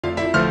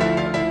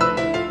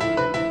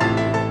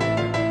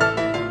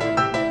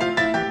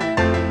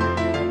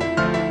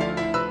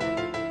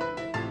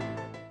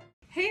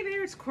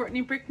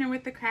Courtney Brickner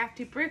with The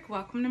Crafty Brick.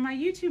 Welcome to my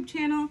YouTube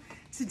channel.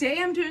 Today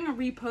I'm doing a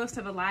repost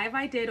of a live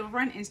I did over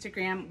on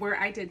Instagram where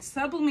I did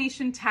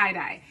sublimation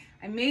tie-dye.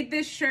 I made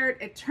this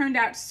shirt. It turned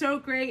out so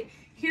great.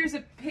 Here's a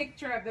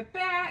picture of the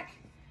back.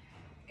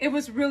 It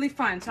was really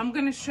fun. So I'm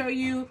going to show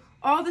you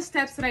all the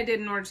steps that I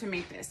did in order to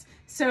make this.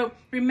 So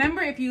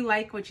remember, if you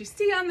like what you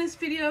see on this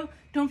video,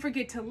 don't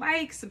forget to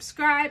like,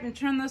 subscribe, and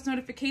turn on those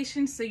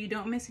notifications so you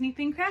don't miss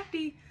anything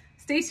crafty.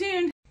 Stay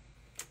tuned.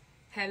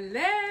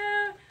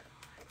 Hello,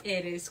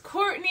 it is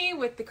Courtney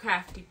with The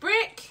Crafty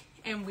Brick,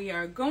 and we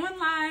are going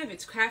live.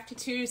 It's Crafty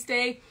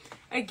Tuesday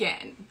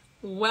again.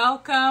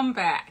 Welcome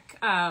back.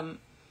 I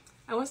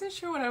wasn't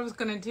sure what I was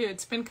going to do.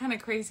 It's been kind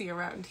of crazy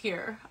around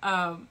here.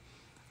 I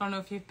don't know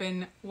if you've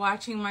been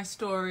watching my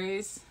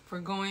stories. We're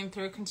going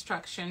through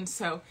construction,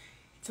 so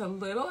it's a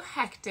little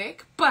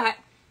hectic, but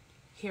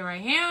here I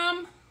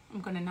am.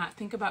 I'm going to not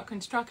think about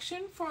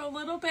construction for a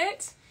little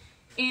bit,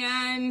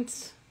 and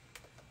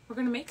we're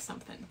going to make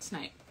something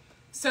tonight.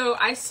 So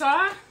I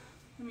saw,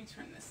 let me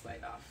turn this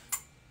light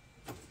off.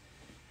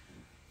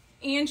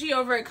 Angie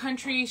over at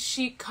Country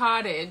Chic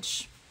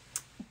Cottage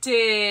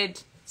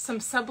did some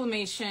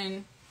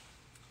sublimation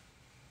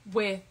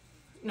with,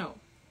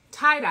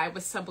 tie-dye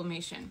with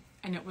sublimation,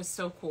 and it was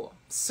so cool.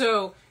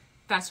 So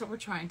that's what we're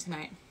trying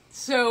tonight.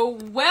 So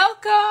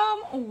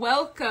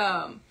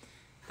welcome.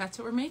 That's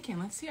what we're making.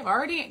 Let's see, I've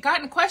already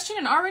gotten a question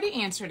and already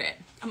answered it.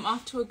 I'm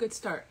off to a good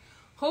start.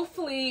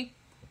 Hopefully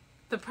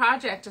the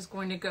project is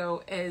going to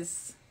go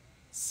as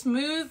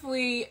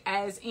smoothly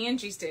as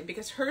Angie's did,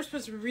 because hers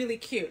was really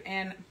cute,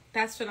 and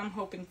that's what I'm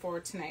hoping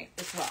for tonight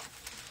as well.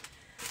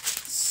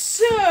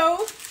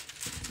 So,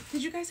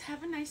 did you guys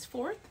have a nice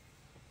 4th?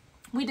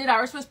 We did.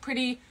 Ours was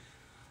pretty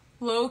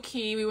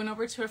low-key. We went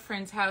over to a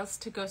friend's house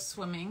to go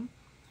swimming,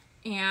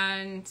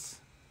 and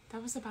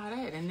that was about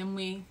it. And then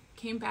we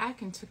came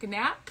back and took a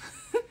nap.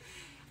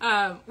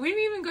 We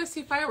didn't even go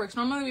see fireworks.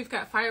 Normally we've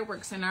got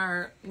fireworks in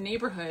our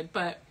neighborhood,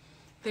 but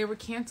they were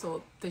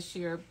canceled this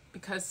year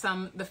because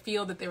the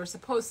field that they were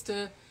supposed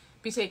to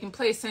be taking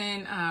place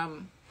in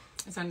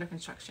is under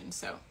construction.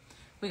 So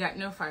we got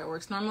no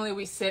fireworks. Normally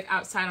we sit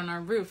outside on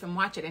our roof and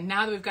watch it. And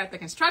now that we've got the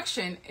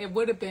construction, it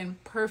would have been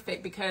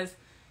perfect because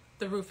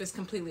the roof is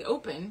completely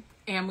open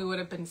and we would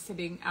have been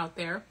sitting out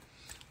there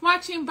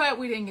watching, but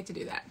we didn't get to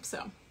do that.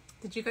 So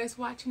did you guys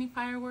watch any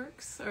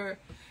fireworks, or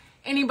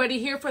anybody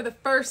here for the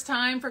first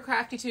time for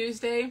Crafty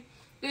Tuesday?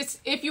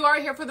 If you are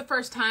here for the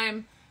first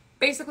time,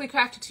 basically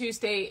Crafty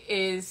Tuesday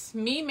is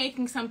me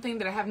making something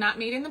that I have not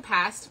made in the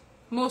past.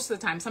 Most of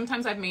the time.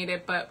 Sometimes I've made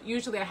it, but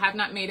usually I have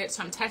not made it,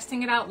 so I'm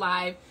testing it out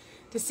live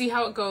to see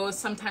how it goes.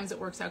 Sometimes it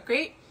works out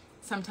great,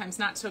 sometimes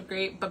not so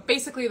great, but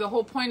basically the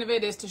whole point of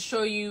it is to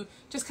show you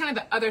just kind of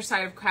the other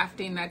side of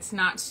crafting that's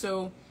not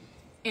so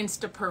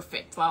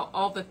insta-perfect. Well,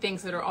 all the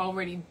things that are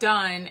already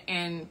done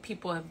and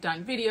people have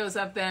done videos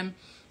of them.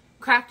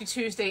 Crafty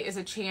Tuesday is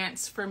a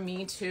chance for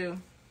me to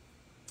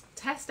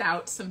test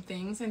out some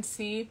things and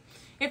see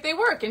if they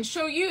work, and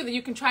show you that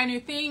you can try new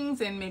things,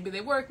 and maybe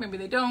they work, maybe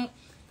they don't,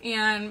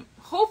 and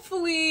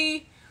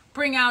hopefully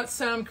bring out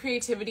some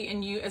creativity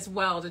in you as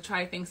well to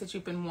try things that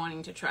you've been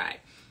wanting to try.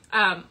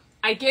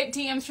 I get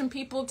DMs from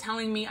people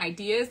telling me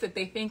ideas that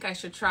they think I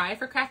should try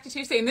for Crafty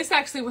Tuesday, and this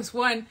actually was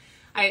one.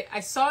 I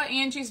saw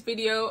Angie's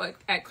video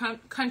at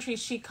Country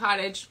Chic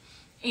Cottage,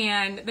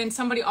 and then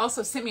somebody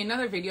also sent me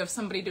another video of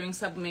somebody doing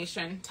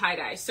sublimation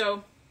tie-dye.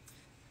 So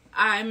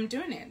I'm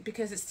doing it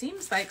because it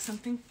seems like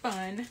something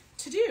fun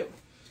to do.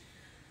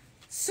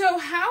 So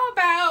how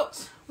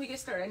about we get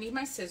started? I need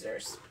my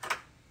scissors.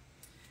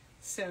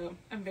 So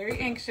I'm very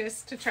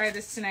anxious to try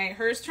this tonight.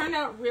 Hers turned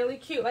out really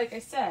cute, like I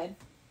said,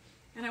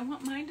 and I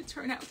want mine to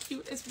turn out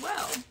cute as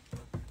well.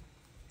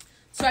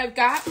 So I've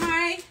got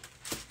my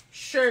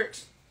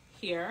shirt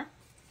here.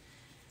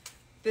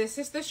 This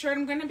is the shirt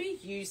I'm going to be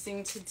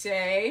using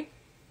today.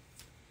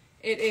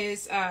 It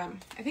is, I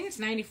think it's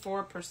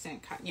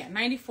 94% cotton. Yeah,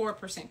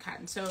 94%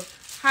 cotton. So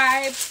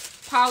high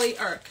poly,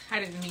 or I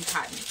didn't mean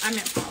cotton. I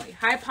meant poly.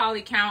 High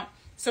poly count.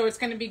 So it's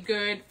going to be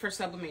good for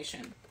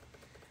sublimation.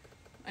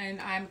 And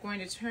I'm going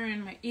to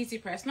turn my easy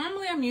press.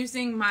 Normally I'm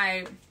using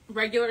my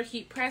regular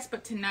heat press,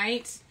 but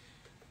tonight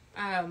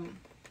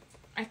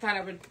I thought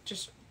I would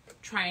just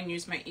try and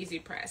use my easy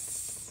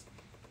press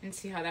and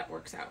see how that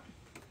works out.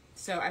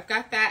 So I've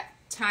got that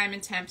time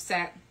and temp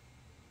set.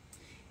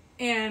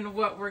 And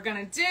what we're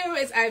gonna do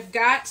is I've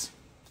got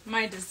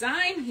my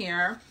design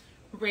here,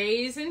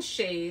 Rays and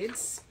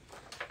Shades.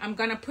 I'm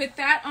gonna put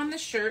that on the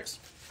shirt.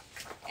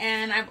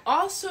 And I've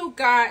also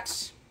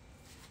got,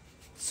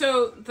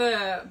 so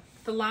the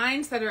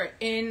lines that are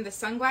in the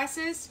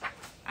sunglasses,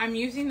 I'm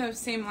using those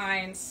same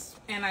lines,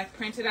 and I've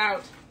printed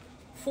out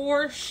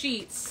 4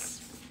 sheets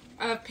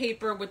of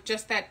paper with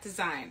just that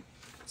design.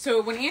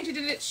 So when Angie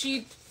did it,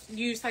 she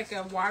used like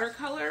a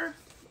watercolor,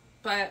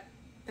 but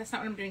that's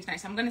not what I'm doing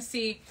tonight. So I'm gonna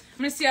see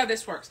how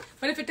this works.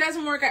 But if it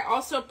doesn't work, I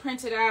also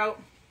printed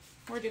out,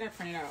 where did I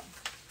print it out?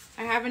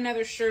 I have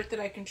another shirt that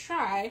I can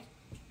try,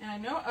 and I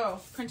know,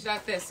 printed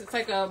out this. It's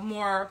like a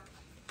more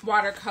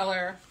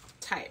watercolor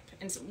type,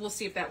 and so we'll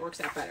see if that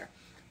works out better.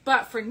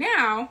 But for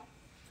now,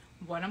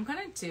 what I'm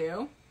gonna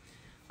do,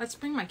 let's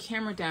bring my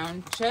camera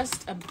down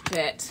just a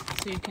bit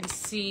so you can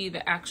see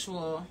the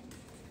actual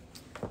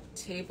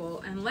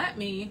table, and let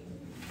me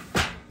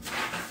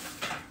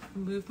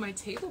move my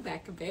table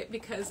back a bit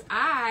because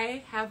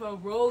I have a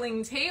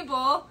rolling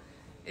table.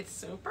 It's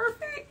so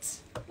perfect.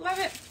 Love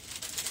it.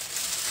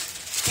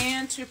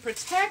 And to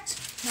protect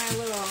my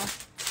little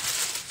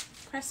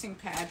pressing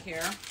pad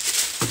here,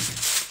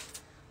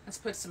 let's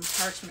put some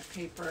parchment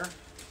paper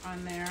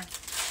on there.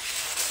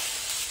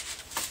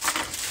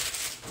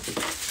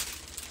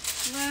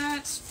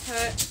 Let's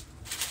put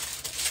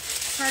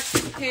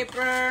parchment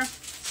paper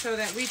so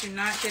that we do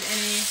not get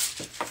any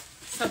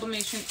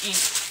sublimation ink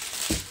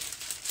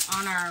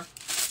on our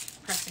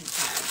pressing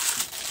pad.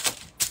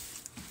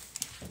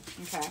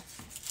 Okay,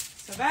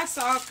 so that's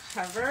all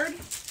covered.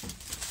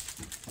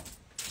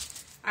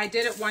 I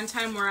did it one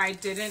time where I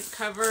didn't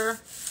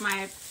cover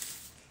my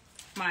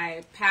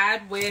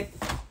pad with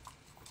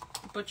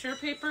butcher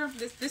paper.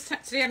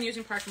 Today I'm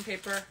using parchment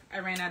paper. I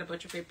ran out of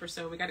butcher paper,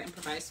 so we got to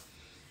improvise.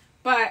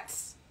 But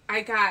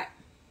I got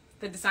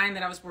the design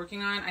that I was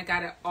working on. I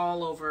got it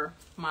all over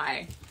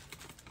my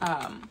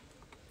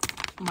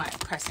my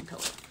pressing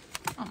pillow.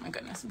 Oh my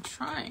goodness! I'm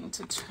trying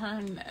to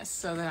turn this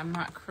so that I'm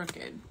not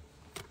crooked.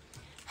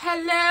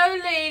 Hello,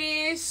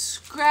 ladies.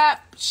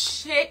 Scrap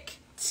Chick,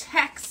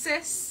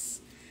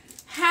 Texas.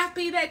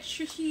 Happy that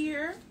you're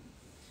here.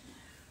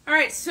 All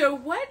right, so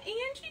what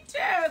Angie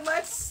did,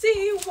 let's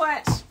see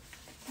what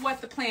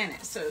the plan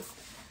is. So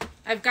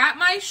I've got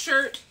my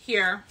shirt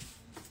here,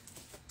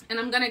 and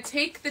I'm gonna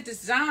take the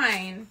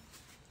design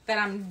that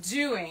I'm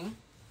doing,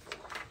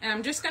 and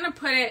I'm just gonna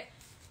put it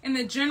in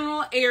the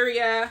general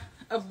area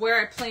of where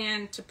I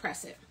plan to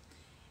press it.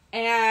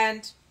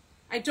 And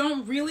I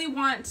don't really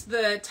want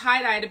the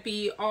tie-dye to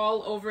be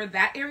all over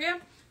that area,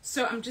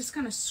 so I'm just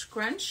gonna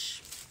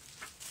scrunch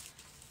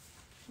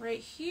right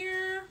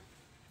here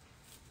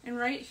and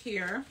right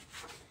here,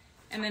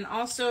 and then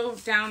also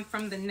down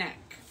from the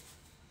neck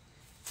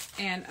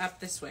and up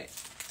this way,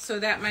 so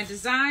that my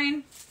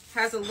design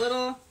has a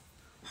little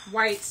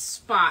white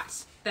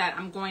spot that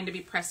I'm going to be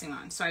pressing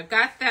on. So I've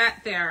got that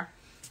there.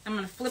 I'm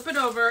going to flip it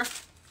over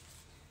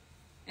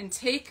and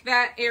take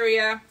that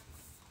area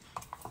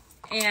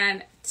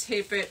and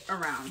tape it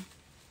around.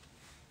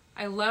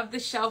 I love the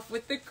shelf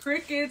with the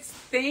crickets.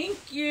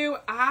 Thank you.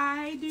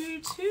 I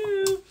do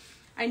too.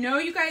 I know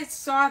you guys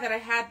saw that I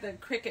had the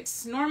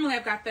crickets. Normally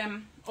I've got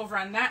them over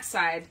on that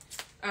side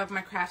of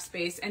my craft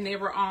space, and they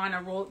were on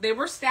a roll. They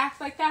were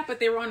stacked like that, but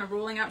they were on a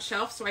rolling out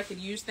shelf so I could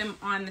use them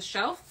on the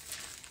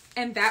shelf.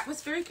 And that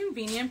was very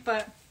convenient,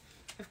 but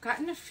I've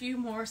gotten a few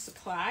more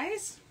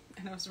supplies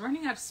and I was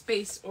running out of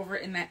space over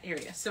in that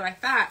area. So I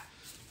thought,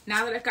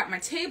 now that I've got my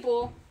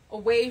table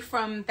away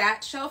from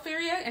that shelf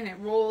area and it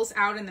rolls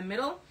out in the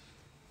middle,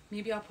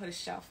 maybe I'll put a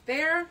shelf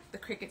there. The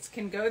crickets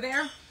can go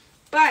there.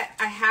 But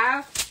I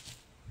have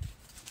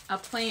a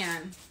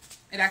plan.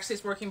 It actually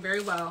is working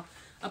very well.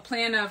 A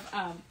plan of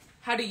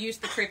how to use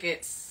the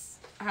crickets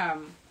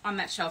on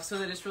that shelf so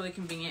that it's really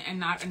convenient and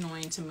not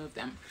annoying to move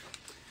them.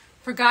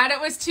 Forgot it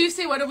was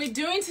Tuesday. What are we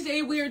doing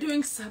today? We are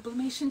doing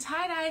sublimation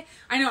tie-dye.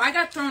 I know I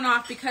got thrown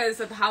off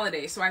because of the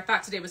holiday, so I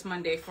thought today was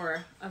Monday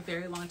for a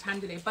very long time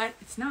today, but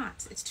it's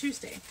not. It's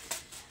Tuesday.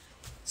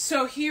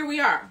 So here we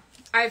are.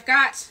 I've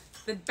got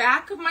the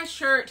back of my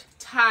shirt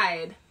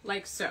tied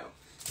like so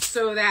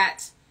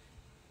that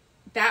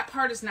that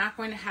part is not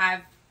going to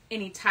have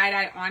any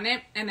tie-dye on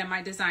it, and then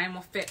my design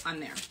will fit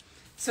on there.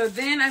 So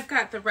then I've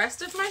got the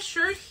rest of my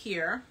shirt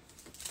here.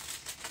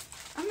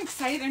 I'm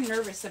excited and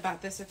nervous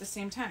about this at the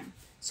same time.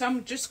 So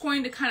I'm just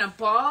going to kind of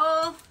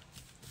fold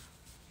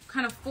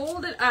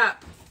it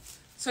up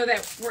so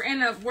that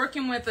we're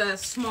working with a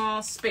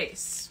small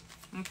space,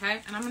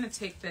 okay? And I'm gonna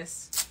take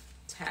this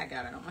tag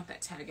out. I don't want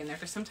that tag in there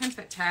because sometimes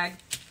that tag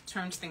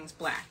turns things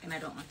black and I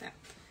don't want that.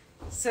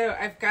 So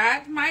I've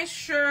got my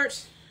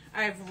shirt,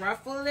 I've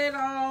ruffled it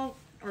all,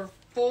 or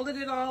folded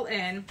it all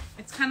in.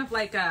 It's kind of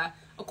like a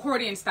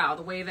accordion style,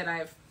 the way that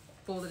I've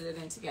folded it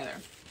in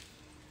together.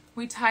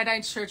 We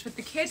tie-dyed shirts with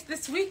the kids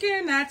this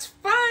weekend. That's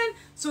fun.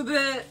 So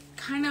the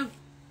kind of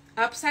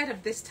upside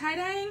of this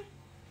tie-dyeing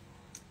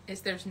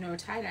is there's no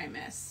tie-dye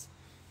mess.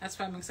 That's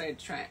why I'm excited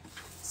to try it.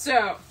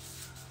 So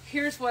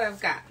here's what I've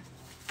got.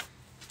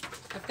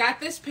 I've got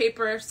this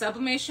paper,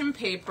 sublimation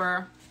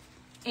paper,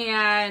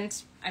 and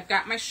I've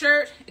got my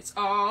shirt. It's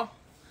all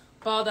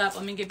balled up.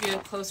 Let me give you a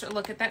closer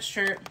look at that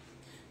shirt.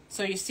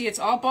 So you see it's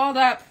all balled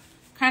up,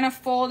 kind of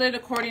folded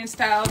accordion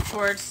style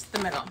towards the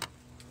middle,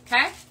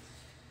 okay?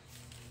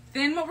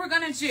 Then what we're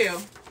gonna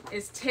do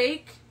is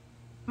take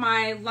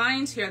my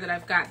lines here that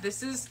I've got.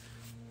 This is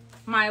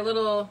my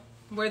little,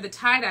 where the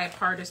tie-dye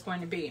part is going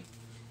to be.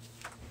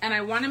 And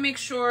I wanna make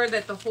sure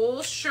that the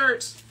whole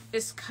shirt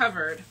is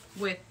covered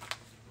with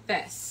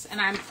this. And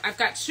I've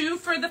got 2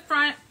 for the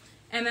front,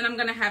 and then I'm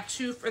gonna have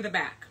 2 for the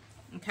back,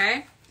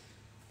 okay?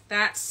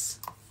 That's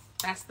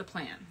the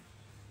plan.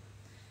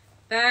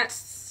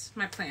 That's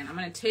my plan. I'm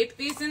gonna tape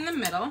these in the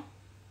middle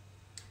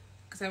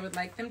because I would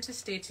like them to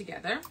stay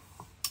together.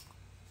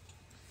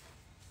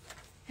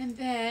 And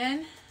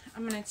then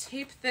I'm gonna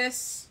tape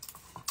this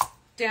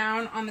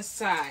down on the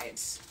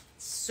sides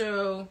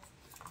so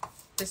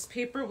this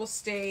paper will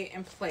stay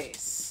in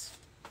place.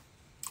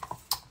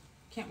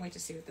 Can't wait to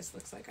see what this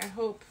looks like. I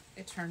hope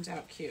it turns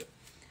out cute.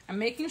 I'm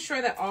making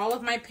sure that all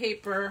of my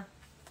paper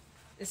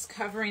is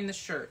covering the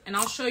shirt, and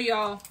I'll show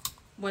y'all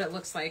what it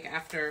looks like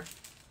after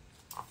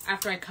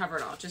I cover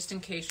it all, just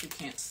in case you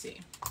can't see.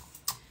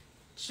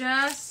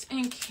 Just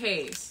in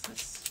case,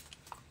 let's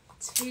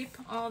tape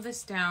all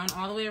this down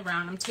all the way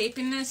around. I'm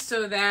taping this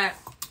so that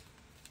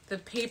the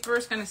paper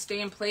is going to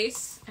stay in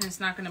place and it's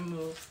not going to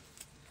move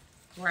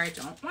where I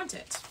don't want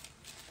it.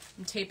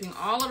 I'm taping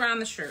all around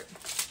the shirt.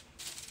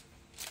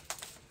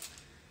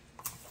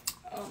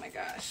 Oh my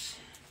gosh.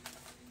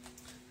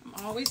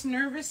 I'm always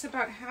nervous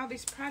about how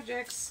these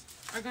projects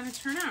are going to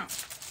turn out.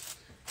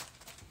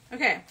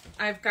 Okay,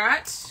 I've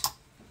got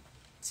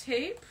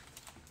tape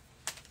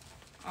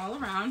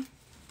all around.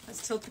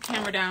 Let's tilt the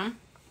camera down.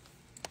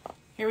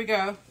 Here we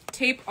go.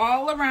 Tape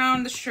all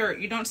around the shirt.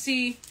 You don't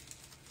see,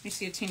 let me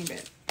see a teeny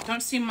bit.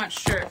 Don't see much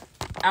shirt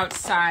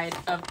outside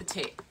of the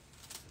tape.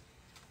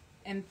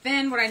 And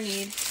then what I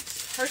need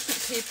is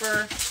parchment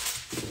paper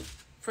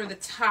for the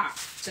top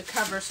to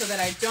cover so that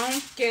I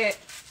don't get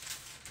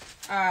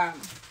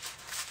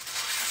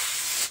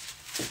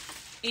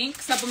ink,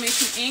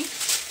 sublimation ink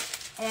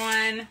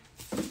on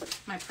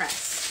my press.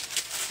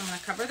 So I'm going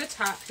to cover the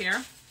top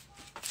here.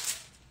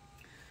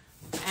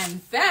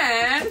 And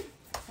then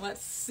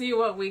let's see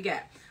what we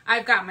get.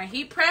 I've got my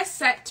heat press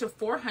set to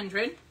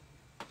 400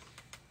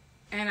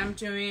 and I'm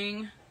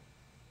doing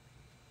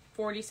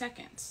 40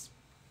 seconds.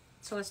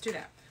 So let's do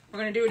that. We're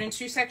going to do it in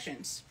 2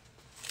 sections.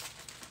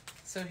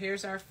 So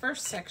here's our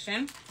first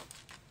section.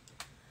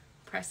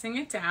 Pressing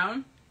it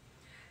down.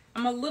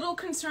 I'm a little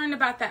concerned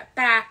about that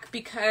back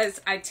because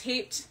I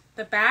taped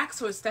the back,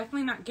 so it's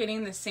definitely not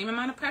getting the same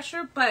amount of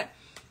pressure, but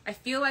I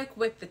feel like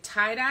with the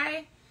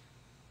tie-dye,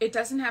 it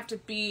doesn't have to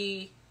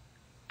be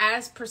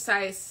as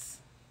precise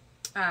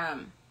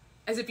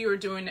as if you were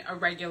doing a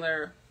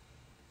regular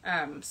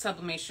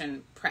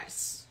sublimation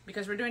press,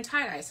 because we're doing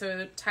tie-dye,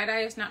 so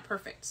tie-dye is not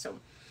perfect. So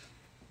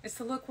it's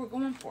the look we're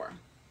going for.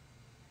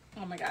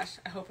 Oh my gosh,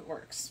 I hope it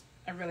works.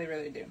 I really,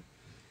 really do.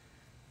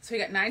 So we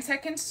got 9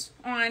 seconds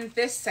on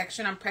this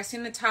section. I'm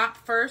pressing the top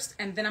first,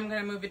 and then I'm going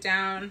to move it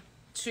down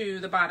to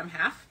the bottom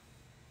half.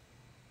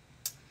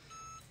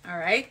 All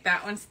right,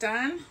 that one's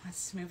done.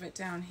 Let's move it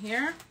down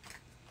here.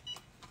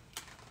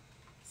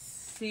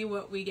 See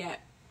what we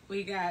get.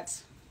 We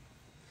got,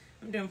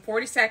 I'm doing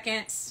 40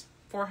 seconds,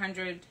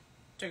 400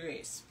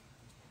 degrees.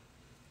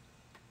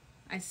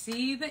 I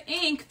see the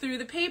ink through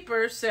the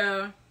paper,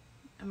 so,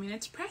 I mean,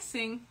 it's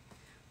pressing.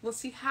 We'll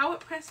see how it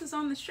presses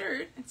on the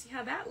shirt and see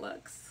how that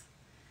looks.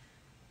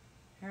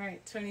 All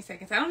right, 20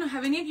 seconds. I don't know,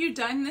 have any of you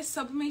done this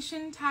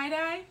sublimation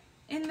tie-dye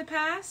in the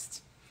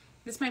past?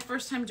 This is my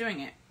first time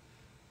doing it.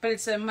 But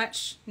it's a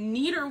much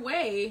neater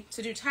way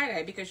to do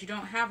tie-dye because you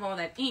don't have all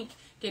that ink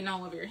getting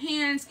all over your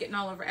hands, getting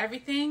all over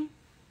everything.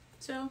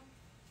 So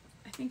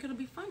I think it'll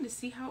be fun to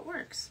see how it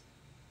works.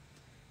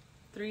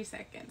 3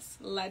 seconds.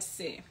 Let's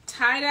see.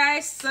 Tie-dye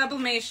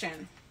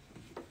sublimation.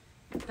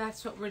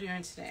 That's what we're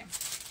doing today.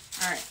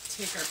 All right,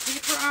 take our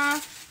paper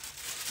off.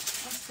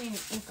 I don't see any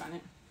ink on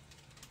it.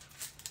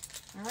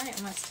 All right,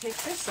 and let's take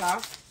this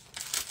off.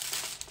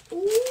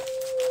 Ooh,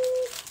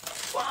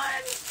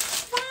 fun,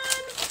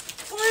 fun,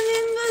 fun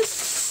in the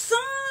sun.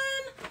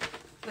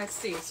 Let's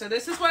see. So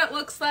this is what it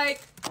looks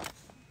like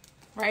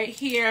right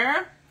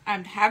here. I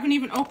haven't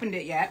even opened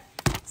it yet.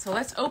 So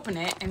let's open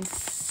it and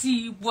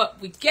see what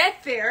we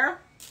get there.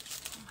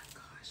 Oh my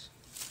gosh.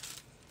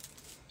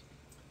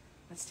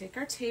 Let's take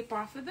our tape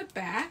off of the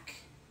back.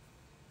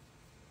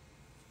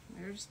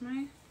 Where's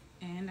my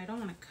end? I don't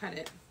want to cut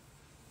it.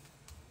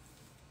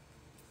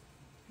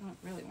 I don't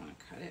really want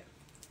to cut it.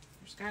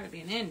 There's got to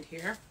be an end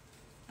here.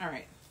 All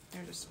right,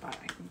 there's a spot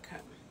I can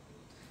cut.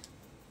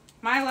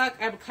 My luck,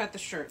 I would cut the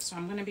shirt, so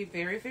I'm going to be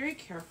very, very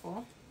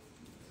careful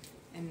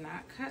and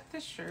not cut the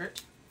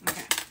shirt.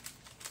 Okay.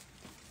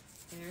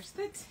 There's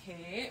the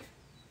tape.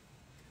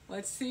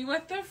 Let's see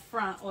what the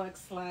front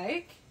looks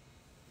like.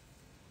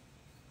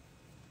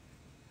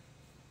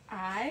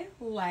 I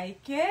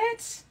like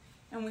it.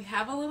 And we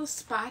have a little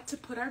spot to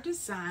put our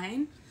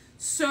design.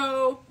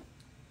 So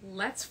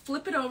let's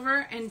flip it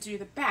over and do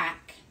the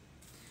back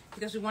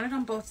because we want it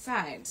on both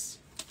sides.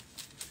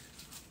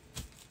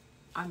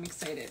 I'm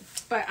excited.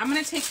 But I'm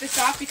going to take this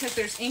off because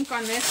there's ink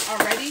on this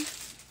already.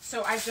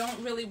 So I don't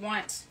really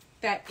want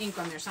that ink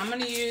on there. So I'm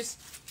going to use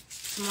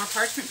some more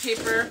parchment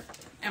paper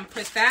and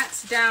put that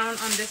down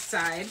on this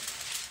side.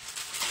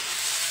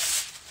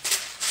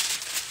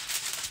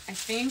 I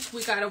think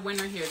we got a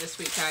winner here this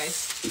week,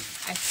 guys.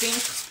 I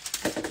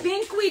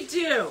think we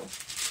do.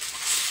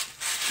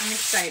 I'm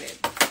excited.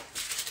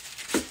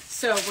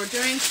 So we're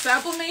doing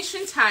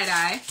sublimation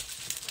tie-dye.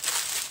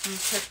 I'm going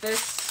to put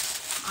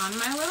this on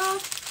my little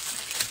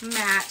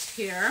mat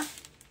here.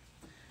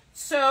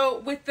 So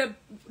with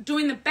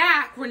doing the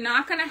back, we're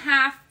not going to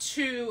have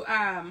to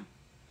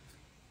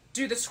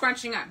do the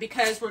scrunching up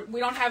because we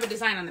don't have a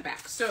design on the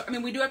back. So, I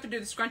mean, we do have to do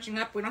the scrunching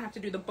up. We don't have to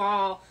do the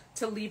ball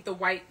to leave the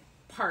white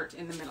part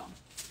in the middle.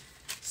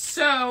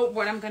 So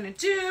what I'm going to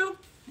do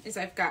is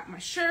I've got my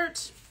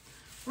shirt.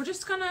 We're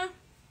just going to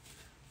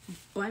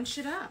bunch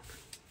it up.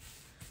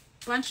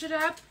 Bunch it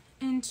up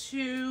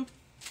into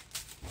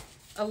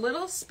a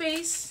little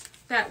space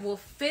that will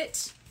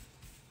fit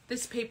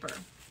this paper.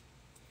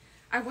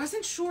 I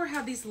wasn't sure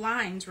how these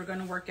lines were going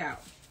to work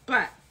out,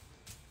 but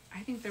I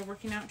think they're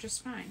working out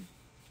just fine.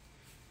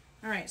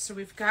 All right, so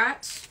we've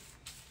got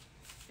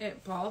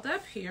it balled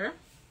up here.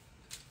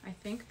 I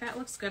think that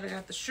looks good. I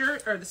got the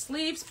shirt or the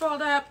sleeves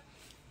balled up.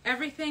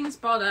 Everything's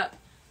balled up.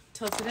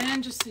 Tilt it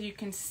in just so you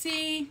can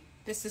see.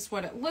 This is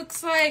what it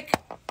looks like.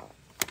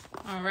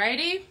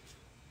 Alrighty.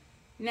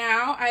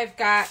 Now I've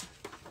got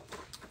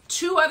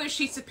 2 other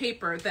sheets of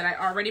paper that I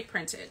already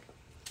printed.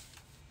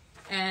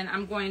 And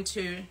I'm going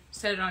to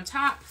set it on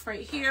top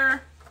right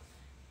here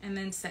and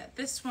then set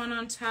this one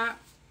on top.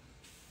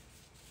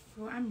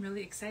 Oh, I'm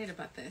really excited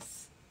about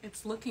this.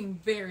 It's looking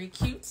very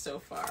cute so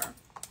far.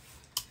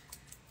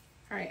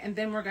 All right, and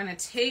then we're gonna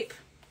tape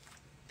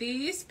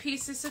these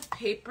pieces of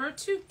paper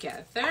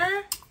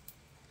together.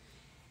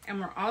 And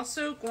we're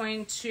also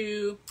going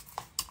to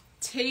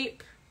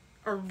tape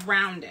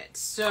around it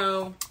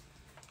so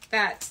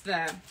that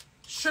the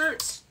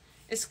shirt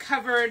is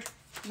covered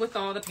with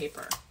all the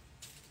paper.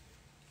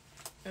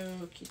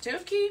 Okie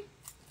dokie.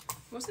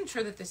 Wasn't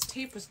sure that this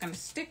tape was going to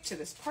stick to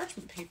this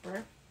parchment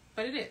paper,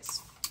 but it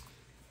is.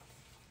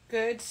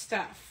 Good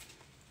stuff.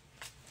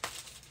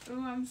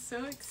 Oh, I'm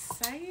so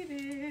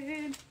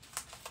excited.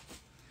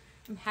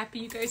 I'm happy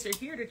you guys are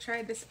here to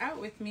try this out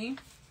with me.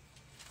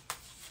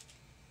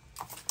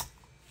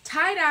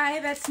 Tie-dye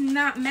that's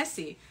not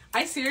messy.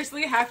 I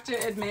seriously have to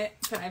admit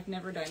that I've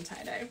never done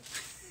tie-dye.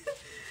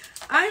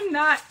 I'm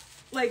not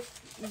like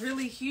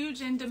really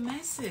huge into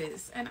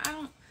messes, and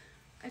I'm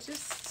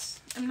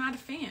not a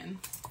fan.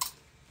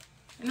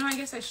 No, I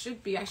guess I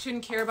should be. I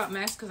shouldn't care about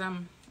mess because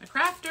I'm a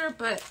crafter,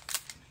 but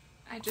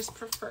I just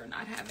prefer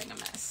not having a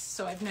mess,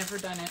 so I've never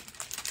done it.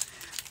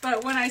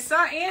 But when I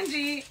saw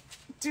Angie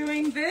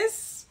doing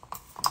this,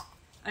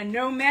 a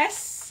no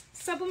mess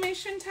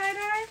sublimation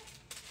tie-dye,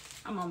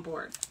 I'm on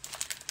board.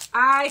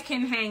 I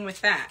can hang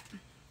with that.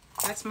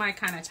 That's my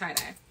kind of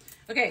tie-dye.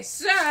 Okay,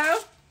 so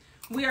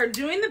we are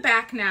doing the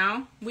back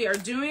now. We are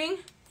doing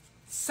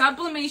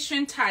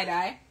sublimation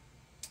tie-dye.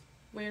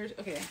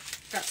 Okay,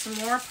 got some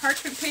more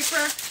parchment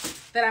paper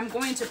that I'm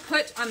going to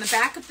put on the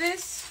back of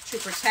this to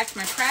protect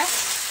my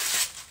press.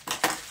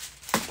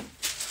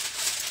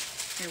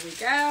 Here we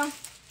go.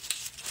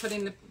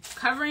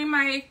 Covering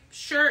my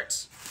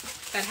shirt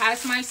that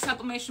has my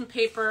sublimation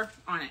paper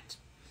on it.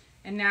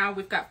 And now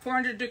we've got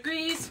 400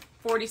 degrees,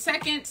 40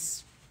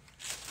 seconds.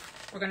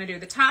 We're gonna do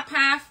the top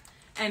half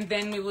and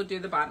then we will do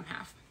the bottom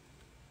half.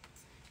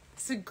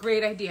 It's a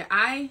great idea.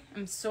 I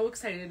am so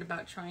excited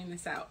about trying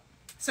this out.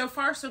 So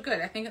far, so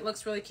good. I think it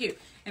looks really cute.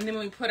 And then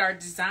when we put our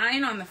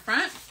design on the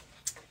front,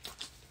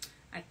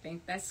 I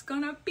think that's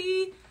gonna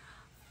be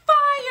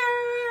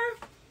fire.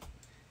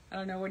 I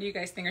don't know, what do you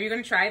guys think? Are you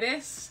gonna try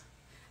this?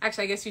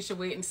 Actually, I guess you should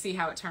wait and see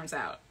how it turns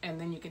out, and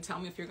then you can tell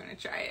me if you're gonna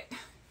try it.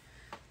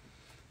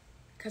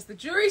 Because the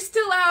jury's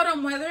still out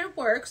on whether it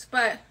works,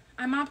 but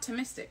I'm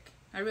optimistic.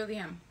 I really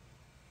am.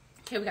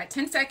 Okay, we got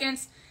 10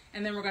 seconds,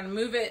 and then we're gonna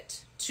move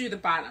it to the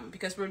bottom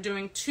because we're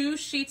doing 2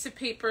 sheets of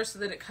paper so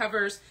that it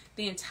covers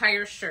the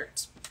entire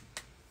shirt.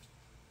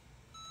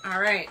 All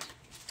right,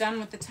 done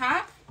with the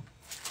top.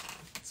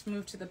 Let's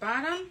move to the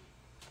bottom.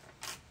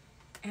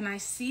 And I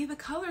see the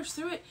colors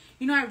through it.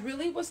 You know, I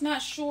really was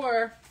not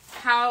sure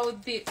how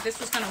this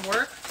was gonna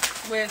work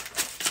with,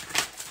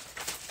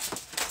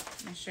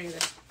 let me show you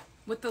this,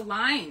 with the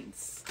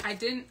lines. I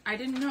didn't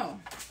know.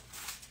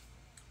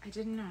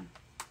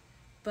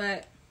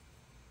 But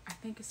I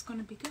think it's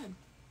gonna be good.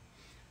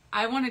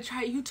 I wanna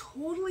try it. You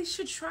totally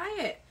should try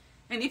it.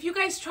 And if you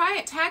guys try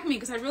it, tag me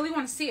because I really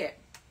wanna see it.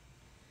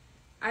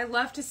 I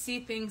love to see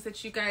things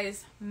that you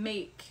guys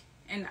make.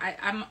 And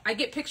I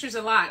get pictures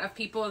a lot of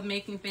people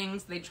making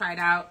things they tried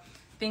out,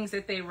 things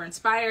that they were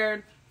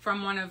inspired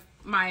from one of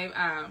my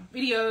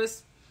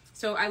videos.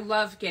 So I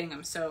love getting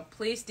them. So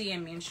please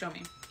DM me and show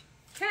me.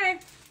 Okay,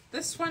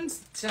 this one's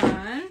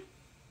done.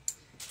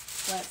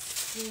 Let's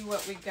see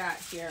what we got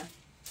here.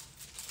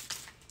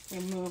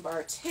 Remove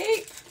our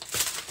tape.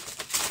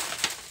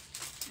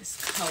 This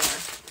color,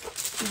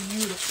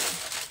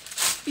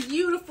 beautiful,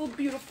 beautiful,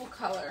 beautiful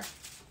color.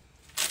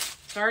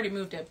 I already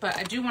moved it, but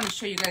I do want to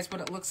show you guys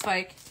what it looks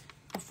like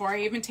before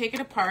I even take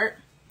it apart.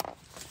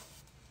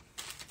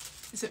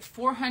 Is it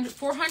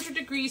 400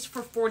 degrees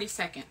for 40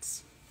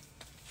 seconds?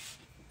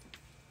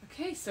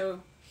 Okay,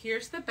 so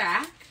here's the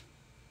back.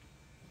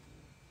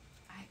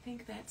 I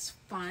think that's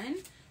fun.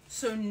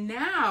 So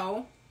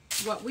now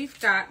what we've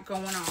got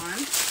going on,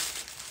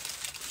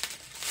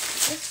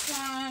 this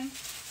one,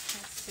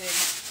 let's see,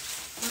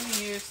 I'm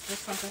gonna use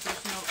this one because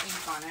there's no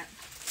ink on it.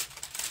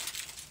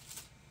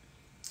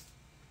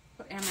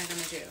 What am I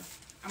gonna do?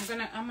 I'm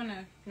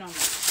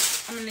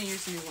gonna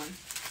use a new one.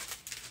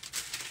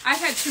 I've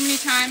had too many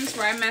times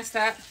where I messed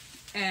up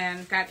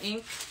and got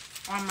ink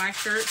on my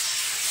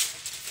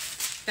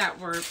shirts that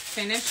were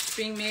finished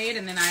being made,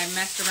 and then I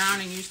messed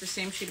around and used the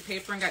same sheet of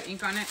paper and got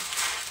ink on it.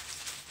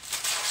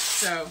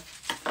 So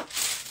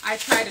I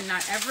try to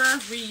not ever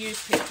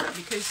reuse paper,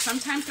 because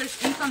sometimes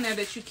there's ink on there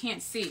that you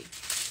can't see.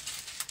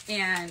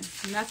 And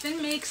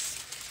nothing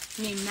makes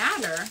me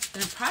madder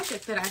than a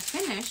project that I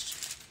finished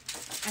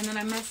and then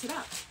I mess it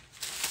up.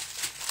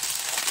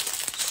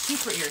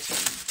 Super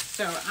irritating.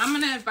 So I'm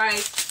gonna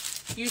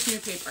advise, use new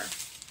paper.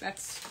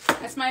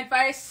 That's my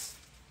advice.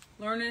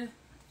 Learning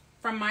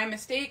from my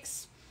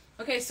mistakes.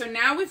 Okay, so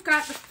now we've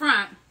got the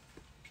front,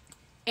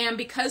 and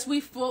because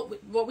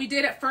what we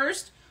did at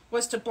first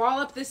was to ball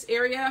up this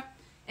area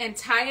and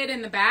tie it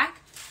in the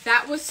back.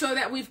 That was so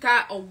that we've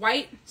got a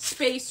white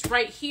space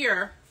right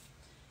here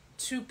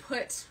to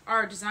put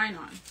our design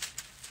on.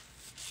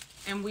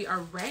 And we are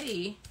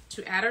ready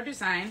to add our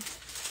design.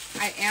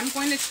 I am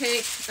going to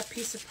take a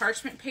piece of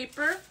parchment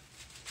paper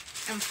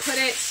and put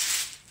it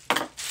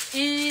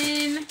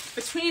in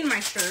between my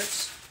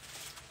shirts,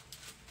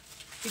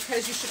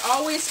 because you should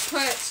always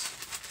put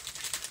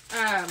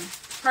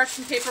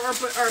parchment paper or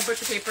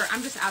butcher paper.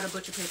 I'm just out of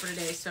butcher paper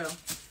today, so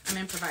I'm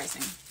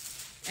improvising.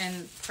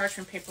 And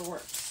parchment paper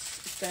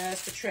works. It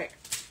does the trick.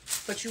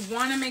 But you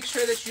want to make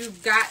sure that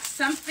you've got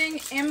something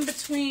in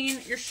between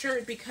your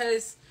shirt,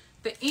 because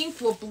the ink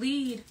will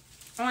bleed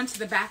onto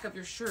the back of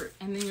your shirt,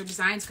 and then your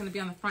design's going to be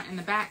on the front and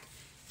the back,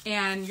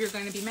 and you're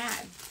going to be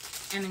mad.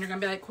 And then you're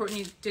going to be like,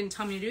 Courtney didn't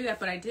tell me to do that,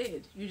 but I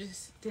did. You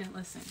just didn't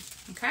listen.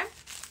 Okay?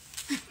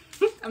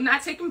 I'm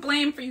not taking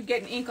blame for you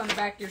getting ink on the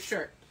back of your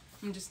shirt.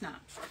 I'm just not.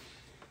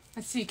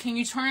 Let's see. Can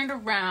you turn it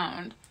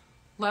around?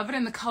 Love it.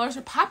 And the colors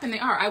are popping. They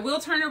are. I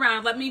will turn it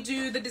around. Let me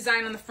do the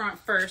design on the front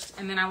first,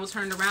 and then I will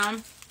turn it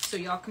around so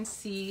y'all can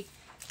see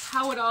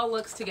how it all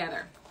looks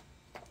together.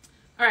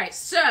 All right.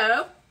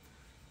 So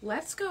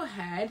let's go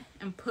ahead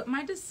and put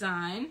my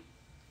design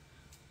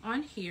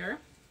on here.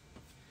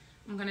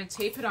 I'm going to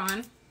tape it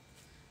on.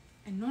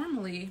 And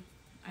normally,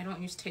 I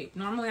don't use tape.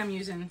 Normally, I'm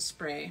using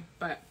spray,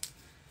 but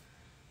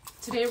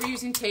today we're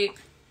using tape,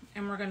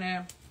 and we're going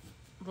to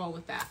roll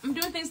with that. I'm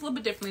doing things a little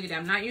bit differently today.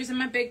 I'm not using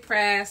my big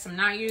press. I'm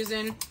not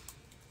using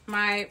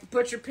my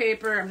butcher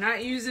paper. I'm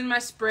not using my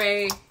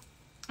spray.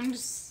 I'm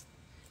just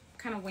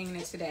kind of winging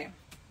it today,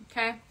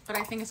 okay? But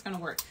I think it's going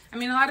to work. I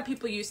mean, a lot of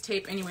people use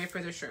tape anyway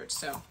for their shirts,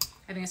 so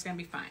I think it's going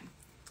to be fine.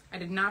 I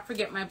did not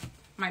forget my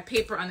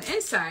paper on the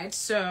inside,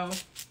 so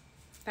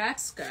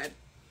that's good.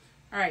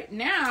 All right,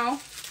 now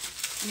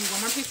I need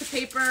one more piece of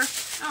paper.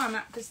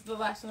 Oh, this is the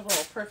last of the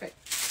roll. Perfect.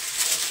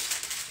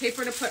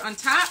 Paper to put on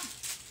top.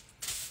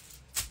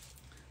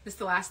 This is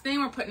the last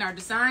thing. We're putting our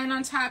design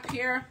on top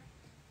here.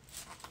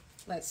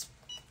 Let's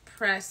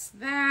press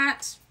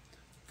that.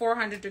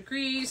 400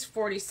 degrees,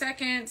 40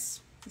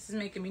 seconds. This is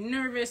making me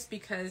nervous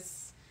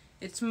because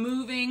it's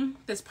moving.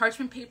 This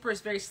parchment paper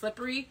is very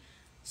slippery,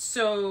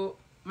 so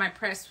my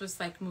press was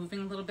like moving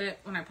a little bit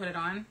when I put it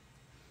on.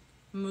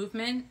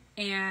 Movement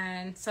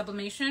and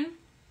sublimation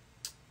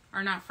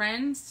are not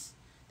friends.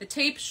 The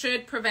tape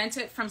should prevent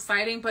it from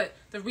sliding, but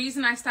the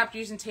reason I stopped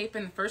using tape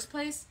in the first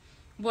place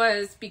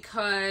was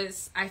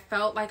because I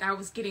felt like I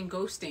was getting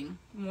ghosting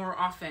more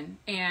often,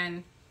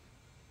 and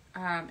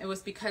it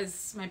was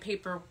because my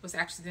paper was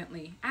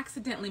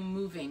accidentally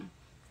moving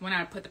when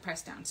I put the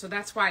press down. So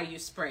that's why I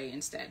use spray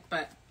instead,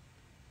 but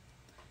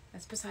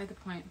that's beside the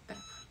point.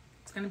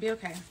 It's gonna be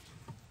okay.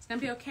 It's gonna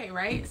be okay,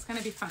 right? It's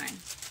gonna be fine.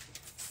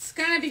 It's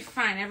gonna be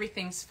fine.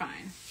 Everything's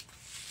fine.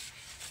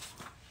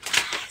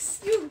 Yes,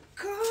 you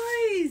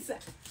guys,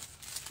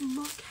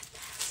 look at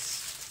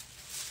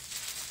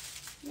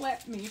this.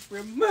 Let me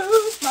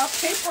remove my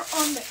paper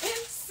on the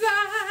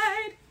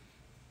inside.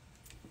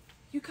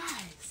 You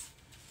guys,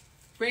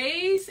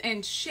 rays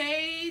and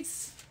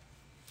shades.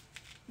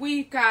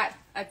 We've got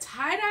a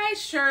tie-dye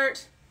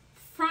shirt,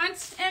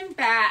 front and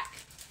back.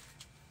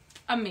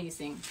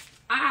 Amazing.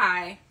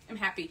 I am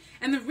happy.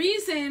 And the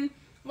reason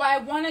why I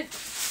wanted,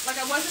 like,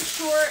 I wasn't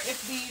sure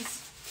if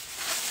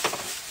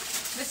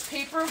this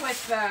paper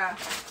with the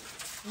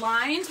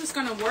lines was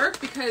going to work,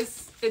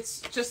 because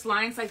it's just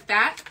lines like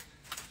that.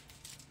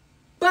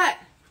 But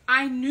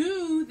I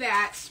knew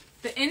that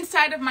the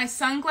inside of my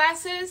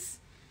sunglasses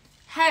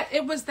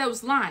it was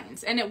those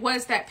lines, and it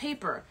was that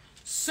paper.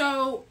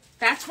 So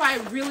that's why I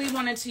really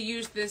wanted to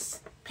use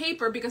this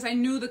paper, because I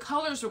knew the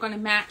colors were going to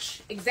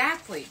match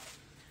exactly.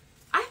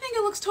 I think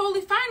it looks totally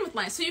fine with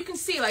lines. So you can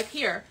see, like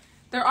here,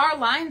 there are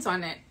lines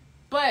on it,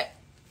 but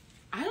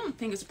I don't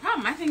think it's a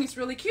problem. I think it's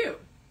really cute.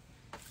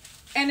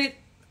 And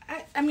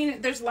I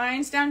mean, there's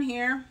lines down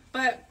here,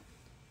 but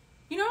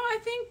you know, I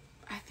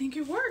think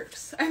it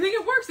works. I think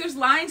it works. There's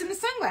lines in the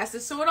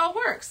sunglasses, so it all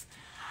works.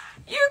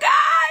 You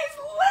guys,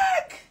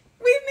 look!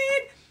 We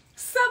made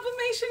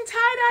Sublimation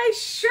tie-dye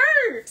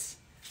shirt.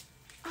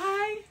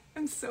 I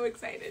am so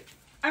excited.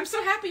 I'm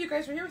so happy you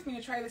guys were here with me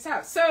to try this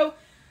out. So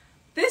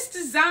this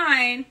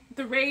design,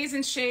 the rays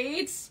and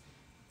shades,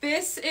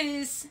 this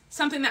is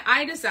something that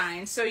I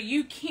designed. So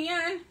you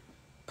can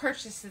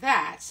purchase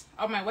that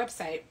on my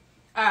website.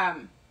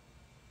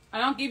 I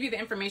don't give you the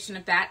information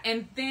of that.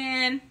 And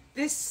then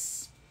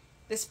this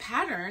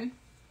pattern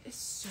is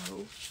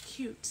so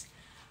cute.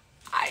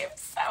 I am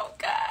so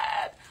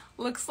good.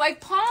 Looks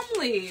like palm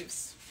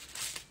leaves.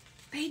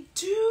 They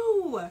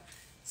do.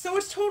 So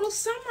it's total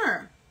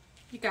summer.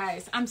 You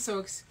guys, I'm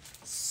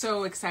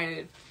so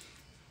excited.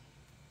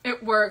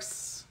 It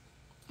works.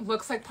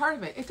 Looks like part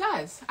of it. It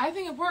does. I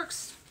think it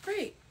works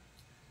great.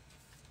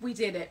 We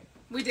did it.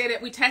 We did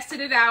it. We tested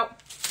it out.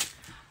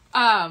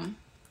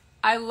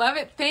 I love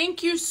it.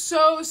 Thank you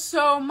so,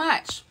 so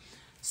much.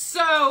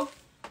 So,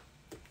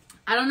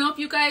 I don't know if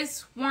you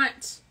guys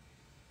want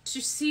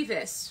to see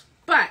this,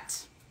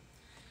 but,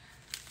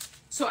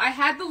 so I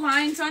had the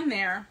lines on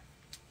there.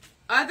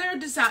 Other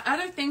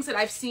things that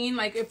I've seen,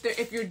 like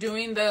if you're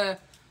doing the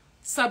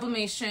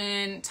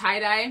sublimation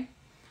tie-dye,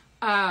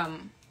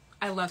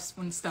 I love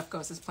when stuff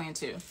goes as planned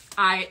too.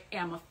 I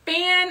am a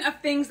fan of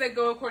things that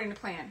go according to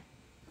plan.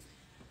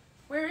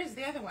 Where is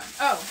the other one?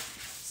 Oh,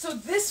 so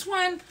this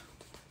one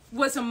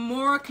was a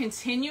more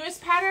continuous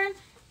pattern.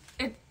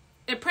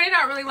 It printed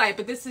out really light,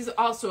 but this is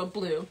also a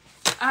blue.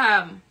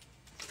 I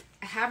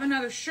have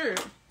another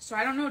shirt, so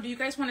I don't know. Do you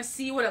guys want to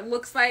see what it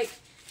looks like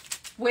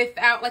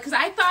without, like, because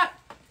I thought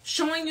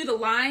showing you the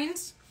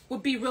lines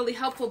would be really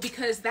helpful,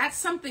 because that's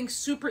something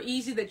super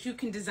easy that you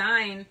can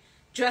design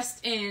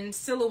just in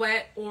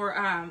Silhouette or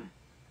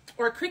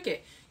Cricut.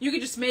 You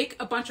could just make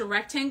a bunch of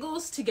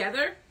rectangles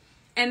together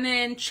and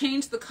then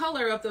change the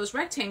color of those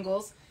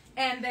rectangles,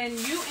 and then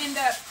you end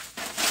up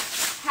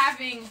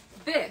having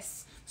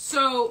this.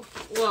 So,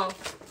 well,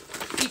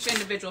 each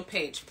individual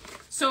page.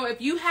 So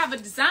if you have a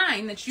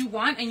design that you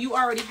want and you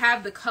already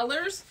have the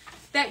colors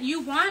that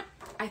you want,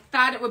 I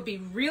thought it would be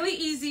really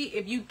easy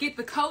if you get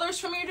the colors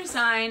from your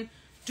design,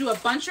 do a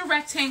bunch of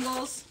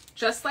rectangles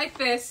just like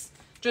this,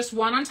 just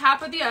one on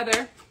top of the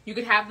other. You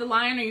could have the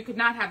line or you could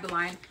not have the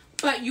line,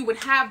 but you would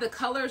have the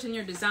colors in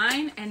your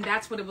design, and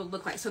that's what it would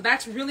look like. So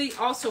that's really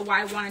also why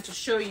I wanted to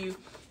show you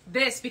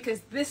this, because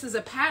this is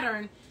a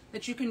pattern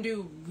that you can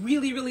do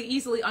really, really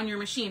easily on your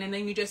machine. And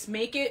then you just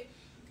make it,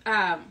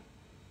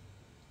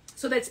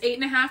 so that's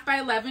 8.5 by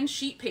 11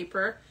 sheet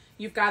paper.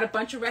 You've got a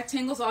bunch of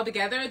rectangles all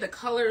together. The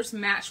colors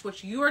match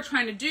what you are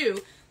trying to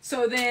do.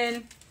 So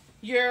then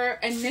your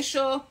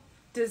initial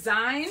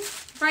design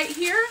right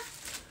here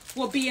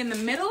will be in the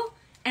middle,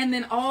 and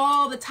then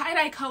all the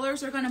tie-dye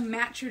colors are going to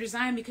match your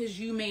design because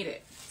you made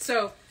it.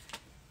 So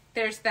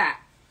there's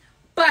that.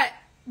 But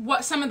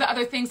what some of the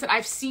other things that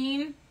I've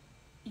seen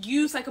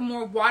use like a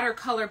more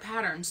watercolor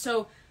pattern.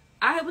 So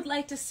I would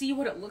like to see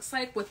what it looks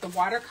like with the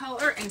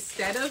watercolor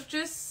instead of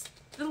just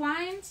the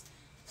lines.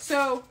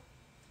 So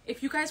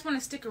if you guys want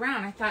to stick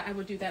around, I thought I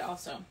would do that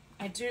also.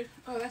 I do.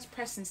 Oh, that's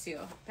press and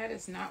seal. That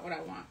is not what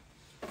I want.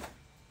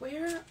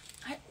 Where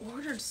I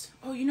ordered.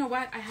 Oh, you know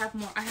what? I have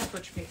more. I have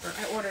butcher paper.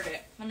 I ordered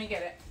it. Let me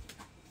get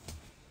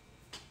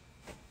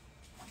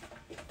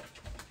it.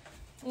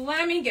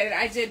 Let me get it.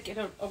 I did get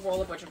a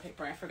roll of butcher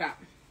paper. I forgot.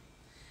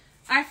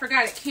 I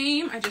forgot it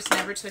came. I just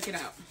never took it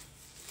out.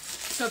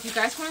 So if you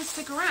guys want to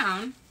stick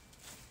around,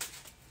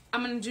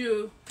 I'm going to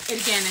do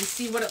it again and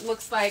see what it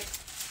looks like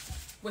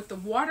with the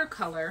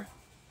watercolor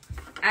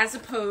as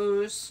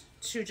opposed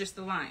to just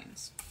the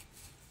lines.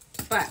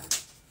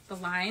 But the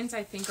lines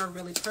I think are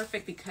really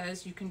perfect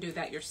because you can do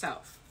that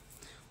yourself.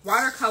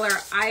 Watercolor,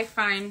 I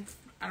find,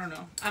 I don't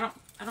know. I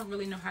don't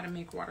really know how to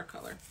make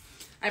watercolor.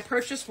 I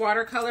purchased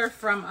watercolor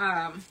from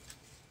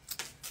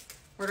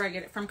where do I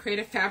get it? From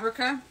Creative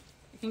Fabrica.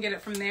 You can get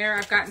it from there.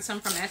 I've gotten some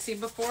from Etsy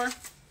before.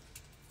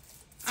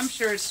 I'm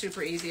sure it's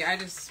super easy. I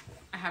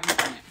haven't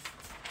done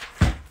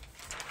it.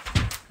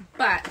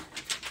 But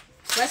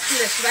let's do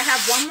this, because I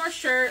have one more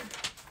shirt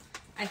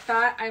I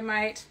thought I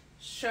might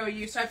show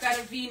you. So I've got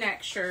a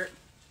V-neck shirt.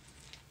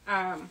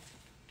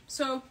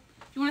 So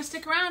if you want to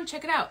stick around,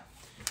 check it out.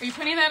 Are you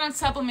printing that on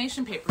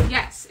sublimation paper?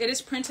 Yes, it is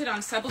printed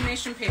on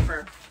sublimation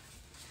paper.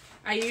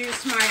 I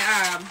used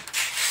my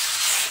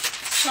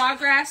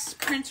Sawgrass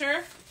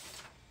printer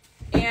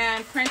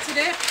and printed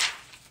it.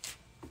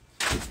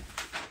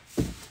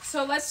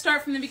 So let's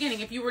start from the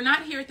beginning. If you were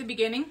not here at the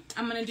beginning,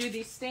 I'm going to do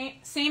these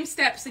same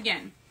steps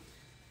again.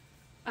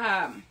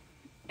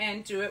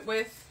 And do it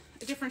with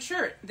a different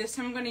shirt. This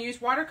time I'm going to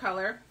use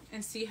watercolor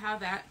and see how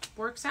that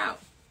works out.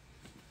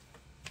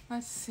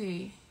 Let's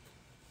see.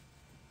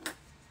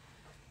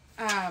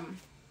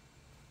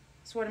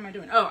 So what am I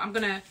doing? Oh, I'm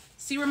going to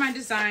see where my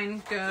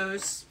design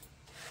goes.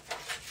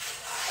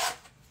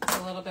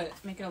 A little bit,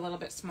 make it a little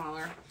bit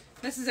smaller.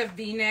 This is a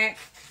V-neck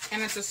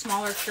and it's a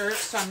smaller shirt,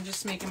 so I'm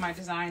just making my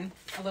design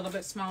a little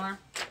bit smaller.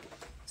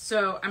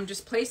 So I'm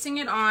just placing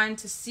it on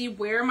to see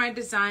where my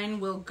design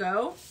will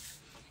go.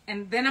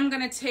 And then I'm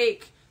going to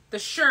take the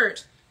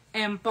shirt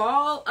and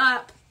ball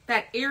up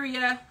that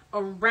area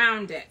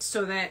around it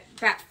so that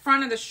that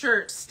front of the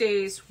shirt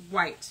stays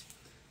white.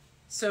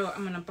 So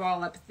I'm going to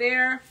ball up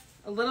there,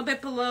 a little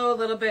bit below, a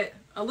little bit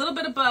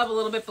above, a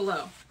little bit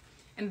below.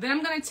 And then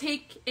I'm going to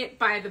take it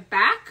by the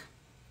back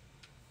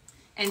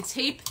and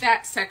tape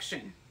that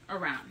section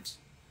around.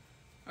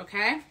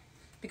 Okay?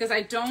 Because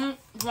I don't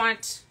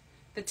want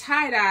the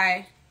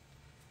tie-dye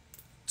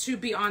to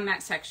be on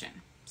that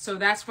section. So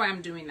that's why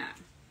I'm doing that.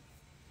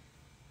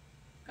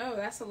 Oh,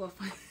 that's a little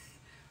fun.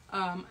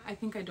 I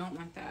think I don't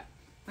want that.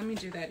 Let me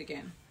do that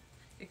again.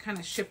 It kind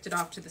of shifted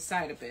off to the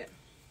side a bit.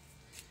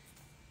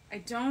 I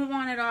don't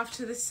want it off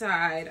to the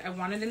side. I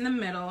want it in the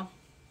middle.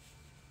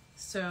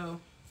 So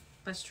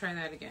let's try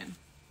that again.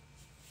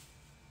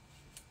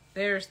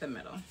 There's the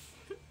middle.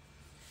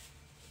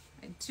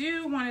 I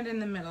do want it in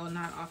the middle,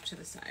 not off to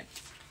the side.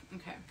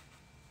 Okay.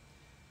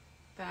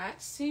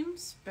 That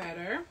seems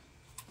better.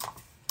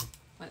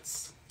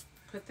 Let's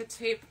put the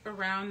tape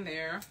around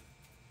there.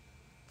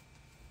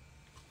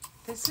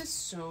 This is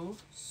so,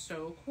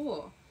 so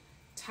cool.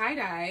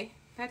 Tie-dye,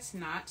 that's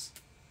not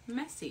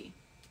messy.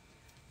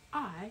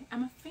 I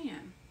am a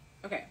fan.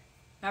 Okay,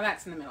 now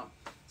that's in the middle.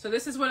 So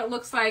this is what it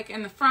looks like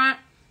in the front.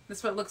 This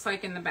is what it looks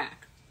like in the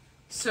back.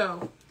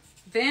 So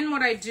then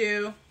what I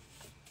do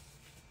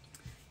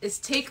is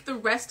take the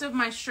rest of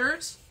my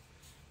shirt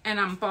and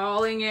I'm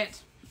balling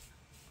it,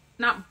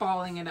 not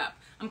balling it up.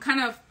 I'm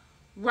kind of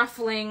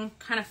ruffling,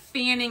 kind of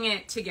fanning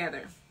it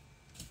together.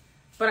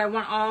 But I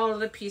want all of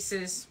the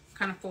pieces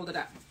kind of folded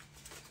up.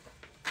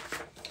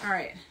 All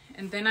right,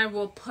 and then I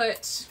will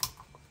put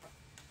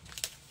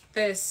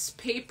this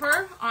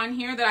paper on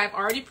here that I've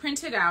already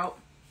printed out.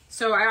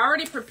 So I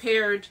already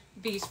prepared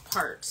these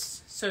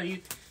parts. So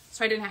I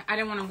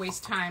didn't want to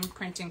waste time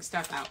printing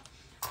stuff out.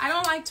 I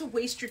don't like to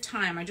waste your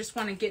time. I just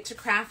want to get to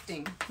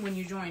crafting when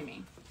you join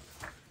me.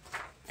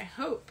 I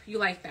hope you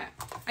like that.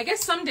 I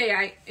guess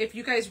someday if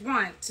you guys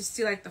want to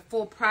see like the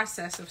full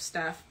process of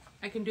stuff,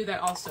 I can do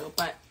that also,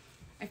 but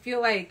I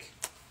feel like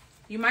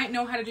you might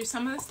know how to do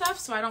some of the stuff,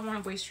 so I don't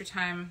want to waste your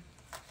time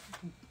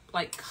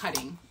like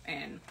cutting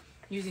and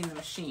using the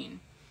machine.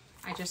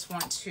 I just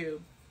want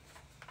to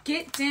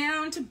get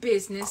down to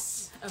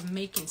business of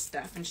making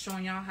stuff and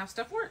showing y'all how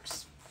stuff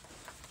works.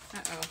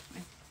 Uh-oh.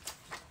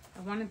 I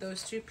wanted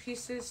those two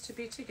pieces to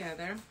be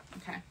together.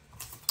 Okay.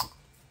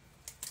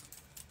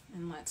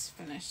 And let's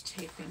finish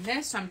taping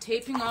this. So I'm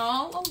taping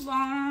all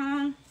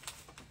along.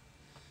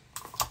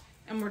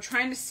 And we're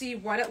trying to see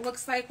what it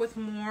looks like with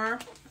more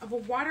of a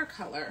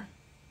watercolor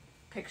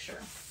picture.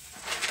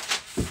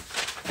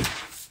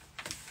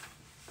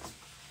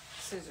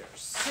 Scissors.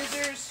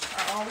 Scissors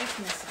are always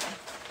missing.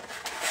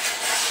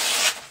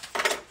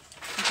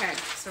 Okay,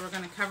 so we're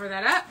going to cover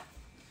that up.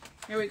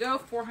 Here we go,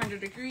 400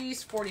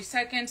 degrees, 40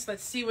 seconds.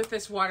 Let's see what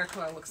this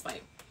watercolor looks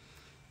like.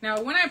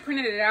 Now, when I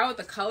printed it out,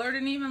 the color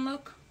didn't even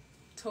look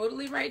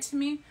totally right to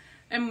me.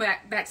 And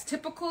that's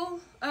typical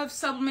of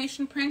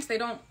sublimation prints. They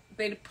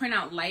print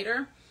out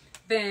lighter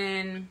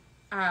than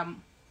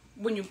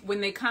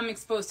when they come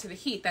exposed to the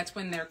heat. That's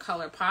when their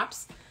color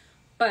pops.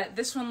 But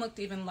this one looked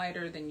even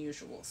lighter than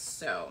usual,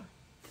 so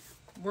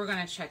we're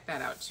gonna check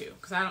that out too.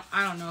 Because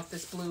I don't know if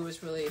this blue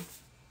is really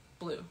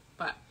blue,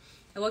 but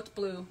it looked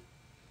blue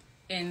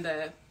in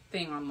the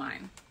thing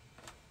online.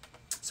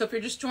 So if you're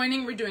just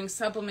joining, we're doing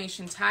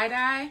sublimation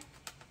tie-dye.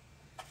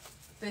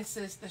 This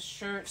is the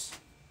shirt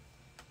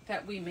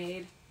that we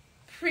made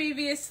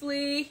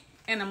previously,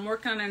 and I'm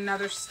working on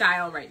another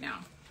style right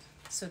now.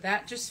 So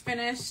that just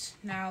finished.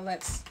 Now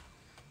let's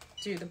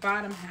do the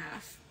bottom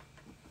half.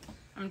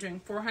 I'm doing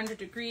 400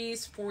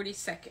 degrees, 40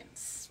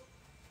 seconds.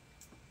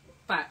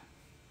 But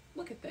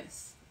look at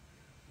this.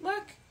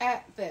 Look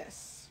at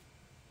this.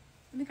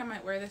 I think I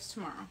might wear this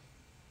tomorrow.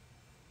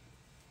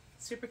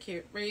 Super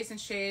cute. Rays and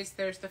shades.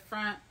 There's the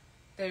front.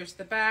 There's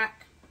the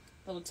back.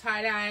 Little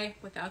tie-dye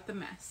without the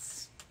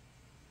mess.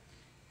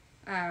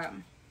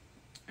 And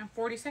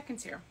 40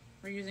 seconds here.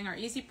 We're using our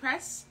easy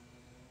press.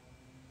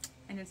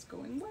 And it's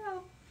going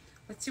well.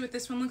 Let's see what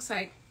this one looks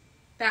like.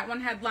 That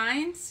one had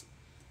lines.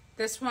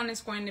 This one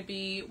is going to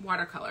be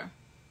watercolor.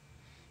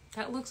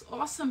 That looks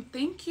awesome.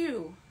 Thank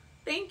you.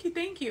 Thank you,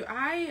 thank you.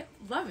 I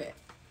love it.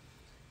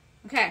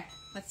 Okay,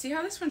 let's see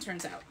how this one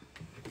turns out.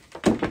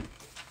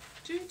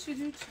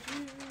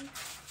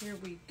 Here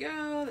we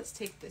go. Let's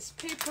take this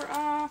paper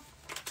off.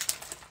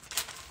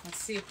 Let's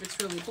see if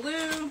it's really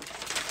blue.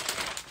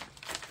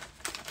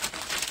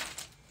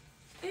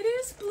 It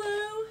is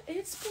blue.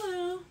 It's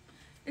blue.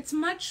 It's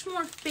much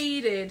more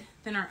faded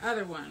than our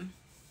other one,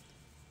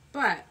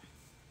 but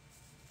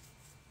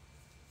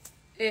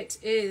it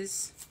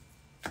is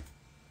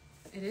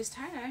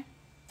tie-dye.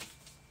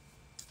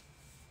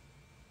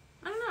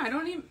 I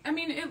don't know. I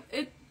mean,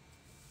 it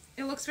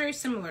looks very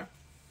similar.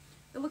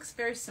 It looks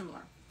very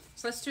similar.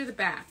 So let's do the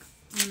back.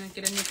 I'm going to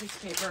get a new piece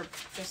of paper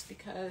just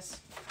because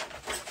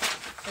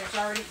there's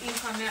already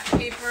ink on that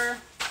paper.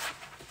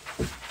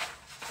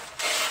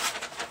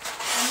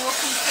 And we'll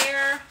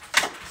compare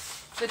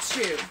the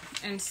two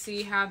and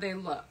see how they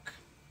look.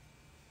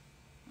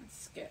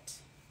 Let's get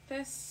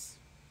this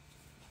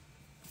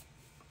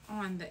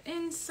on the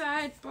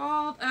inside,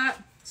 balled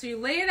up. So you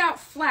lay it out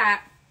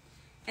flat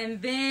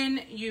and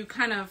then you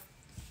kind of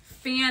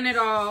fan it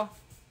all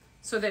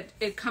so that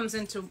it comes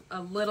into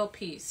a little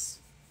piece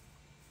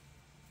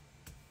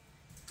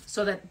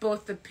so that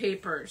both the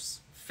papers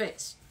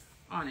fit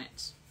on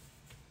it.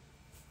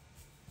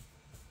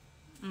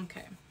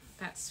 Okay,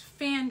 that's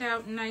fanned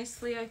out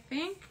nicely, I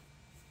think.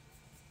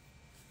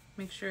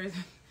 Make sure that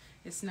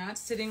it's not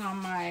sitting on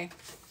my,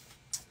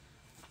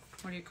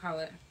 what do you call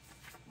it?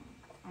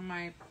 On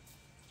my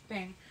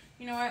thing.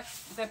 You know what?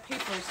 That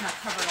paper is not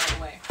covered all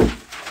the way.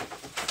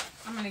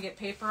 I'm gonna get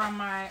paper on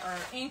my, or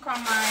ink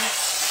on my,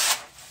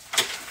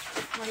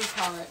 what do you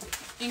call it?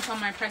 Ink on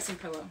my pressing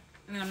pillow.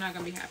 And then I'm not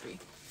gonna be happy.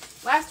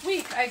 Last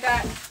week I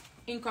got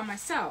ink on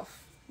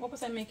myself. What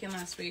was I making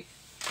last week?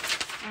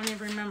 I don't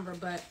even remember,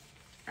 but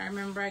I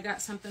remember I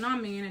got something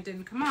on me and it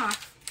didn't come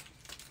off.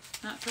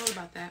 Not thrilled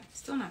about that.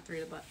 Still not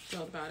thrilled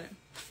about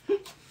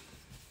it.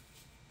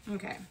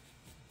 Okay.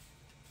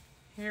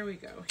 Here we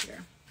go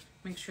here.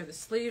 Make sure the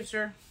sleeves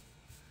are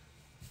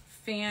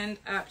fanned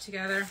up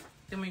together.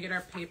 Then we get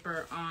our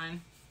paper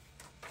on.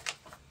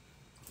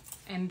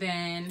 And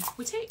then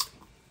we tape.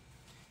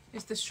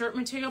 Is the shirt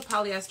material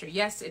polyester?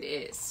 Yes, it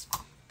is.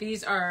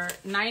 These are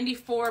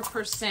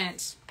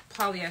 94%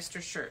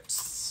 polyester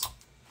shirts.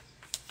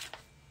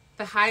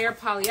 The higher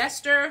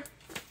polyester,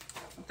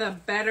 the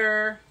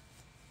better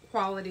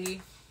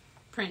quality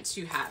prints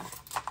you have.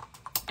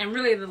 And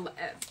really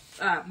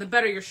the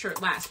better your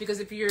shirt lasts, because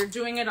if you're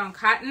doing it on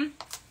cotton,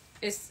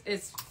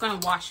 it's gonna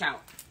wash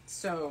out.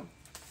 So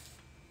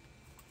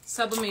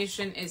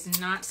sublimation is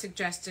not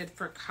suggested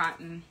for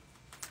cotton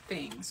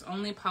things,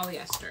 only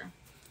polyester.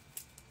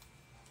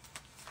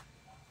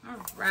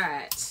 All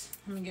right,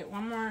 let me get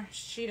one more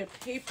sheet of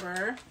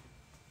paper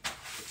to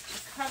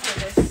cover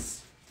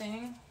this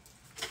thing.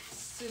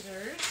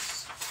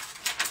 Scissors.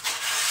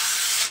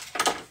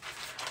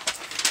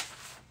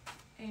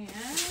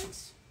 And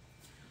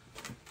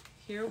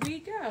here we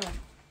go.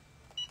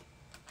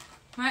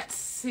 Let's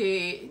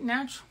see.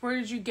 Now, where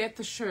did you get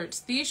the shirts?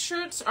 These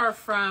shirts are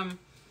from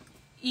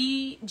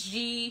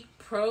EG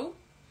Pro,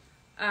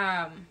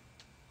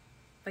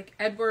 like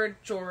Edward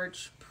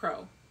George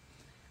Pro.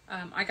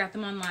 I got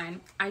them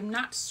online. I'm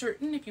not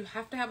certain if you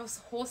have to have a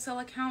wholesale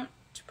account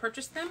to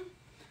purchase them,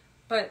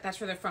 but that's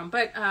where they're from.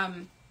 But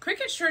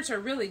Cricut shirts are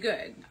really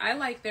good. I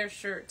like their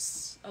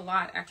shirts a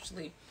lot,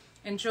 actually.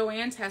 And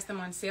Joann's has them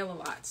on sale a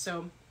lot,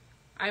 so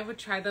I would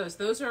try those.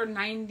 Those are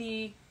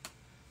 90,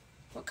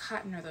 what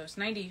cotton are those?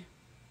 90,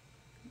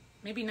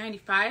 maybe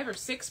 95 or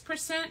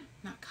 6%?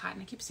 Not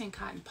cotton, I keep saying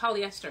cotton,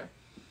 polyester.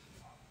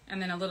 And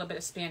then a little bit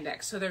of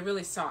spandex, so they're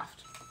really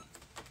soft.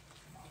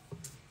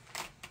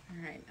 All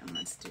right, now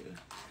let's do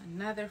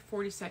another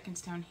 40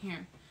 seconds down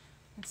here.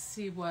 Let's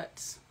see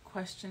what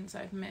questions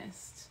I've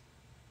missed.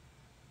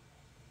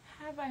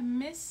 Have I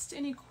missed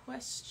any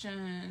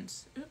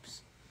questions?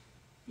 Oops.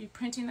 You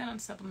printing that on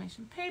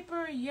sublimation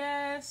paper?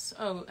 Yes.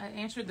 Oh, I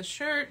answered the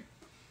shirt.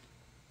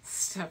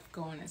 Stuff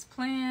going as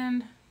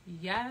planned.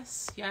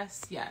 Yes,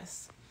 yes,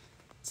 yes.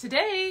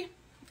 Today,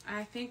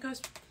 I think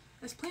goes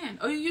as planned.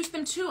 Oh, you used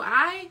them too.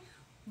 I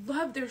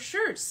love their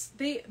shirts.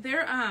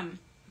 They're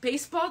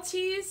baseball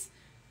tees,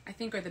 I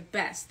think, are the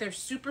best. They're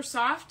super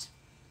soft.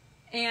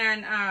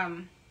 And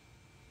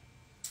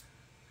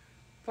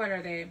what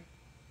are they?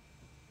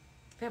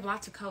 They have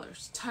lots of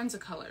colors, tons of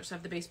colors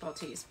of the baseball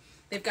tees.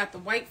 They've got the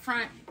white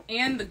front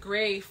and the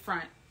gray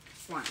front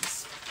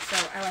ones. So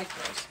I like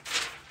those.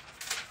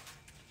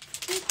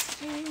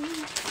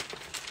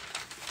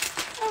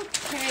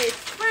 Okay,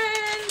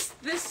 friends,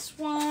 this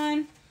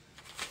one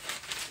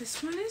is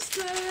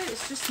good.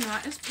 It's just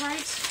not as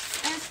bright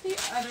as the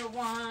other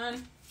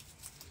one.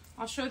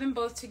 I'll show them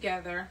both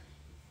together.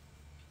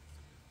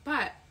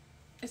 But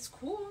it's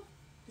cool.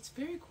 It's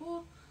very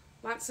cool.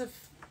 Lots of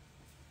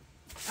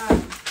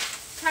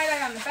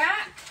tie-dye on the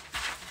back.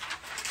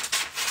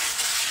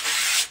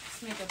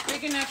 Let's make a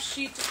big enough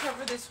sheet to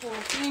cover this whole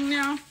thing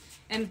now.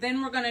 And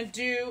then we're gonna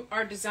do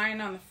our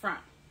design on the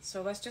front.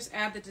 So let's just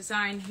add the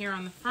design here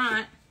on the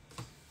front.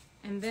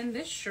 And then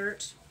this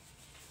shirt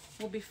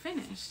will be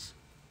finished.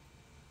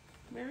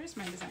 Where is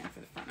my design for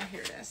the front? Oh,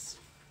 here it is.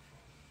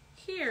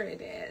 Here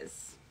it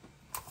is.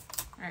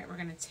 All right, we're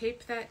gonna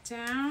tape that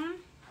down.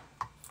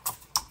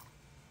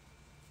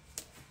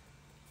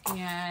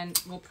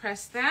 And we'll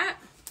press that.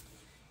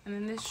 And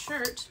then this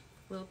shirt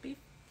will be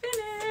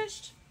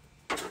finished.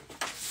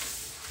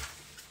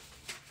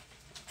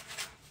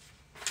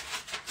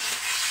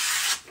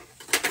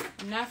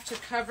 Enough to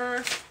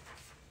cover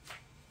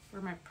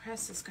where my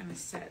press is going to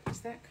sit. Is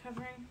that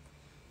covering?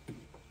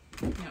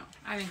 No,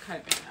 I didn't cut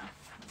it big enough.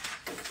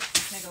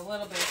 Make it a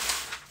little bit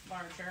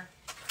larger.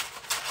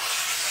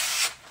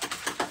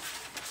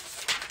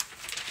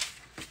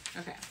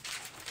 Okay,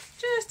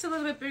 just a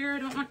little bit bigger. I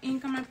don't want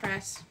ink on my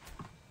press.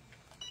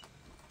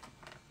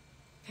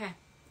 Okay,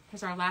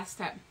 here's our last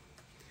step.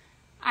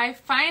 I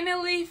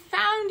finally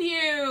found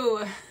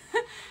you.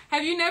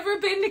 Have you never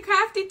been to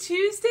Crafty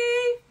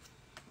Tuesday?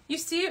 You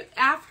see it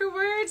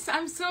afterwards?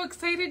 I'm so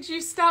excited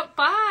you stopped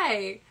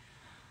by.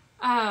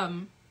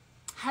 How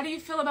do you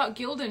feel about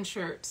Gildan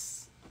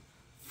shirts?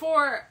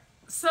 For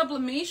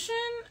sublimation,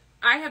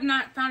 I have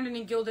not found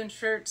any Gildan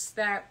shirts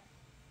that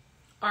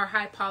are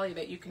high poly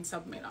that you can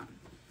sublimate on.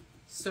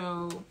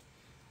 So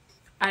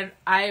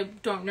I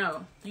don't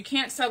know. You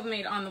can't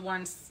sublimate on the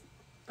ones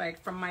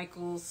like from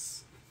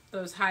Michael's,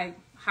 those high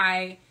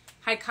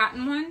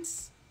cotton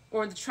ones.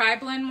 or the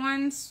tri-blend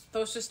ones,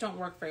 those just don't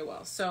work very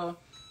well. So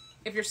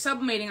if you're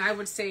sublimating, I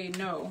would say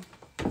no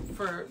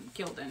for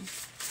Gildan.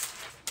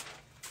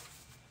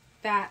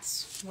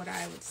 That's what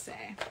I would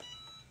say.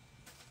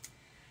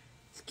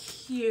 It's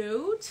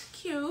cute,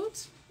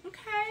 cute.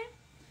 Okay,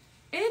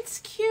 it's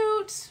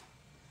cute.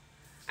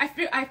 I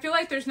feel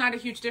like there's not a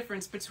huge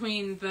difference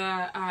between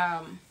the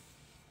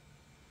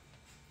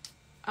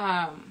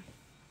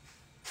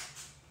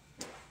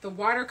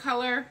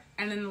watercolor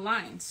and then the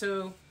lines.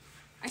 So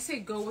I say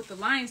go with the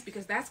lines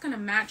because that's gonna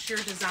match your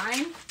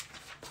design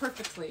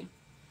perfectly.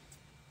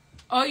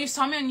 Oh, you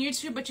saw me on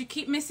YouTube, but you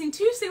keep missing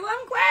Tuesday. Well,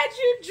 I'm glad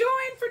you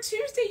joined for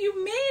Tuesday.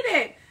 You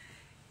made it.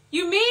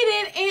 You made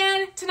it,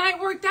 and tonight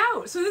worked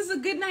out. So this is a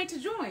good night to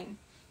join.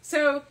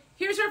 So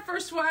here's our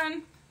first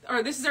one,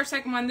 or this is our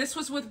second one. This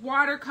was with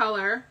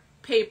watercolor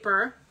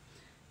paper,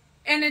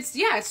 and it's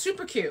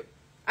super cute.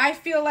 I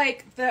feel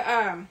like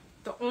the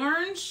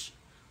orange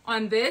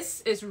on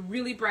this is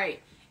really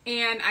bright,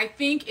 and I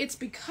think it's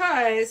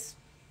because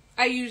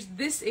I used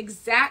this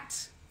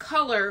exact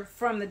color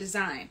from the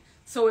design,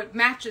 so it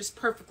matches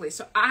perfectly.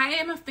 So I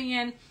am a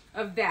fan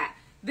of that.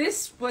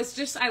 This was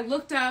just, I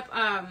looked up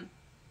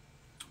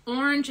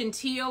orange and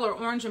teal or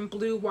orange and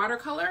blue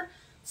watercolor,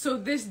 so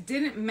this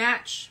didn't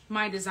match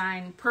my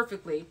design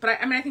perfectly. But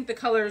I mean, I think the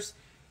colors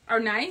are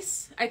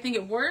nice. I think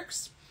it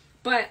works,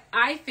 but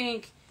I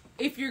think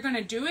if you're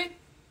gonna do it,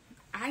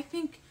 I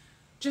think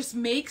just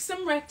make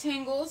some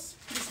rectangles.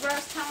 This is what I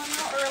was telling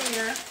you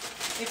earlier.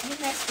 If you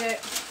missed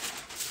it,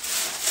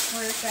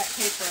 where's that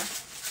paper?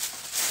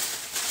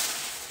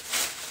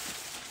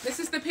 This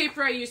is the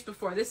paper I used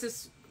before. This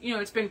is, you know,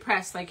 it's been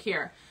pressed like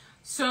here.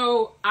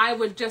 So I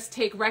would just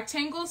take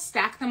rectangles,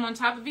 stack them on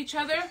top of each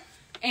other,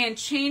 and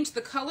change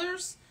the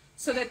colors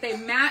so that they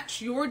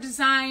match your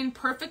design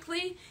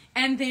perfectly,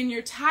 and then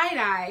your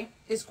tie-dye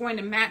is going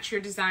to match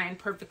your design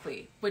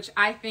perfectly, which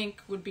I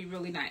think would be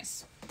really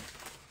nice.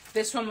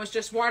 This one was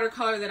just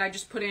watercolor that I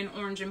just put in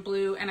orange and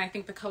blue, and I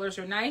think the colors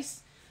are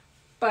nice,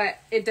 but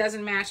it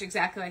doesn't match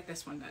exactly like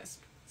this one does.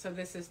 So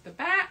this is the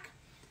back,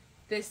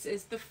 this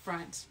is the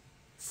front.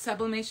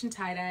 Sublimation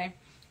tie-dye.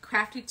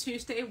 Crafty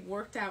Tuesday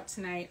worked out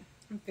tonight.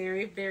 I'm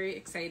very, very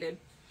excited.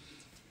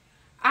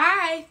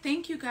 I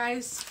thank you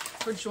guys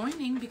for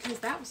joining because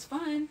that was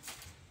fun.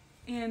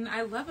 And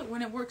I love it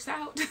when it works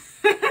out.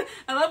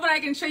 I love when I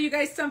can show you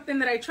guys something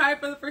that I tried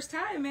for the first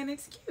time and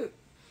it's cute.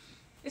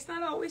 It's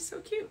not always so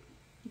cute,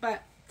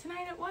 but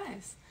tonight it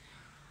was.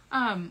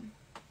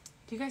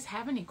 Do you guys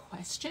have any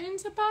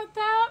questions about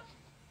that?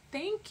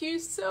 Thank you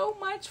so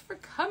much for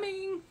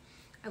coming.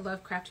 I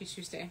love Crafty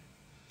Tuesday.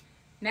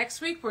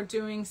 Next week, we're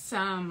doing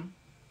some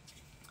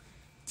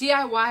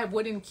DIY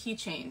wooden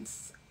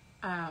keychains.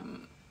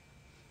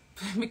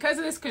 Because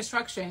of this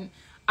construction,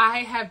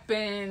 I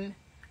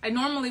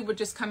normally would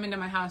just come into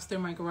my house through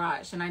my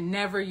garage, and I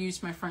never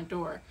used my front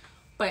door.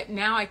 But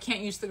now I can't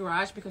use the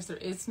garage because there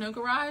is no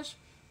garage,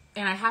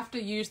 and I have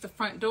to use the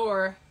front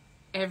door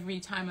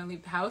every time I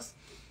leave the house,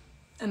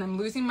 and I'm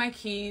losing my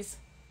keys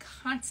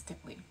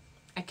constantly.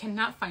 I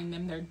cannot find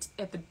them. They're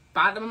at the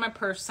bottom of my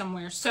purse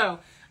somewhere. So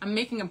I'm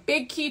making a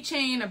big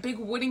keychain, a big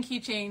wooden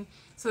keychain,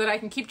 so that I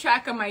can keep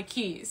track of my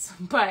keys.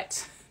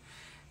 But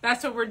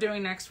that's what we're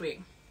doing next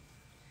week.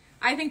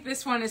 I think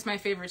this one is my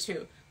favorite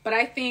too. But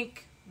I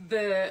think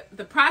the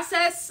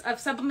process of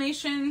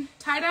sublimation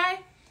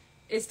tie-dye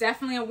is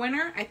definitely a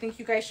winner. I think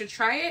you guys should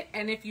try it.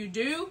 And if you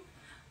do,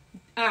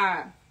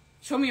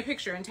 show me a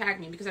picture and tag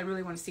me because I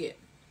really want to see it.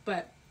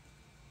 But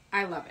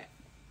I love it.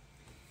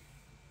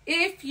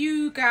 If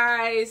you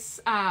guys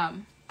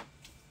have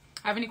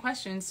any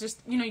questions, just,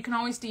 you know, you can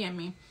always DM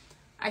me.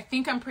 I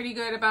think I'm pretty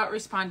good about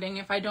responding.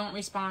 If I don't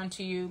respond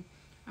to you,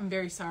 I'm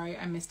very sorry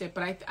I missed it,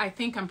 but I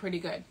think I'm pretty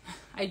good.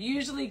 I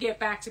usually get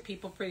back to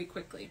people pretty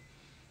quickly.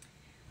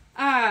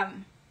 I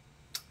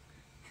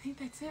think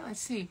that's it. Let's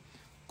see.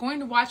 Going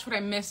to watch what I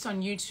missed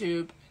on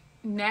YouTube.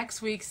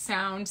 Next week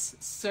sounds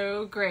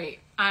so great.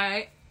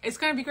 It's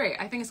going to be great.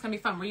 I think it's going to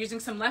be fun. We're using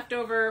some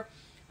leftover,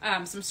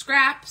 some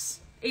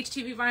scraps,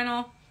 HTV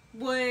vinyl,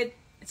 wood.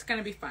 It's going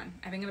to be fun.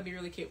 I think it'll be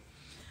really cute.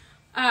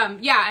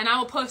 Yeah, and I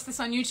will post this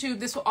on YouTube.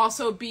 This will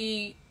also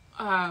be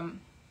on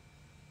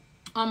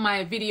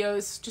my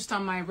videos, just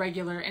on my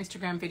regular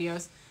Instagram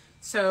videos.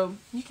 So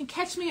you can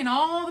catch me in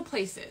all the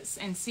places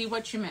and see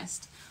what you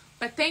missed.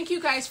 But thank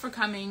you guys for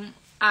coming.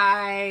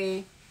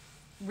 I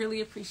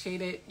really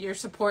appreciate it. Your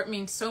support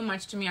means so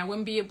much to me. I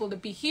wouldn't be able to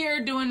be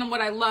here doing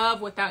what I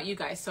love without you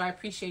guys. So I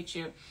appreciate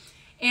you.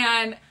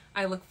 And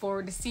I look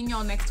forward to seeing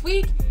y'all next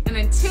week. And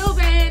until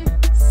then,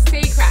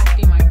 stay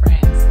crafty, my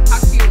friends.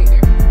 Talk to you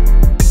later.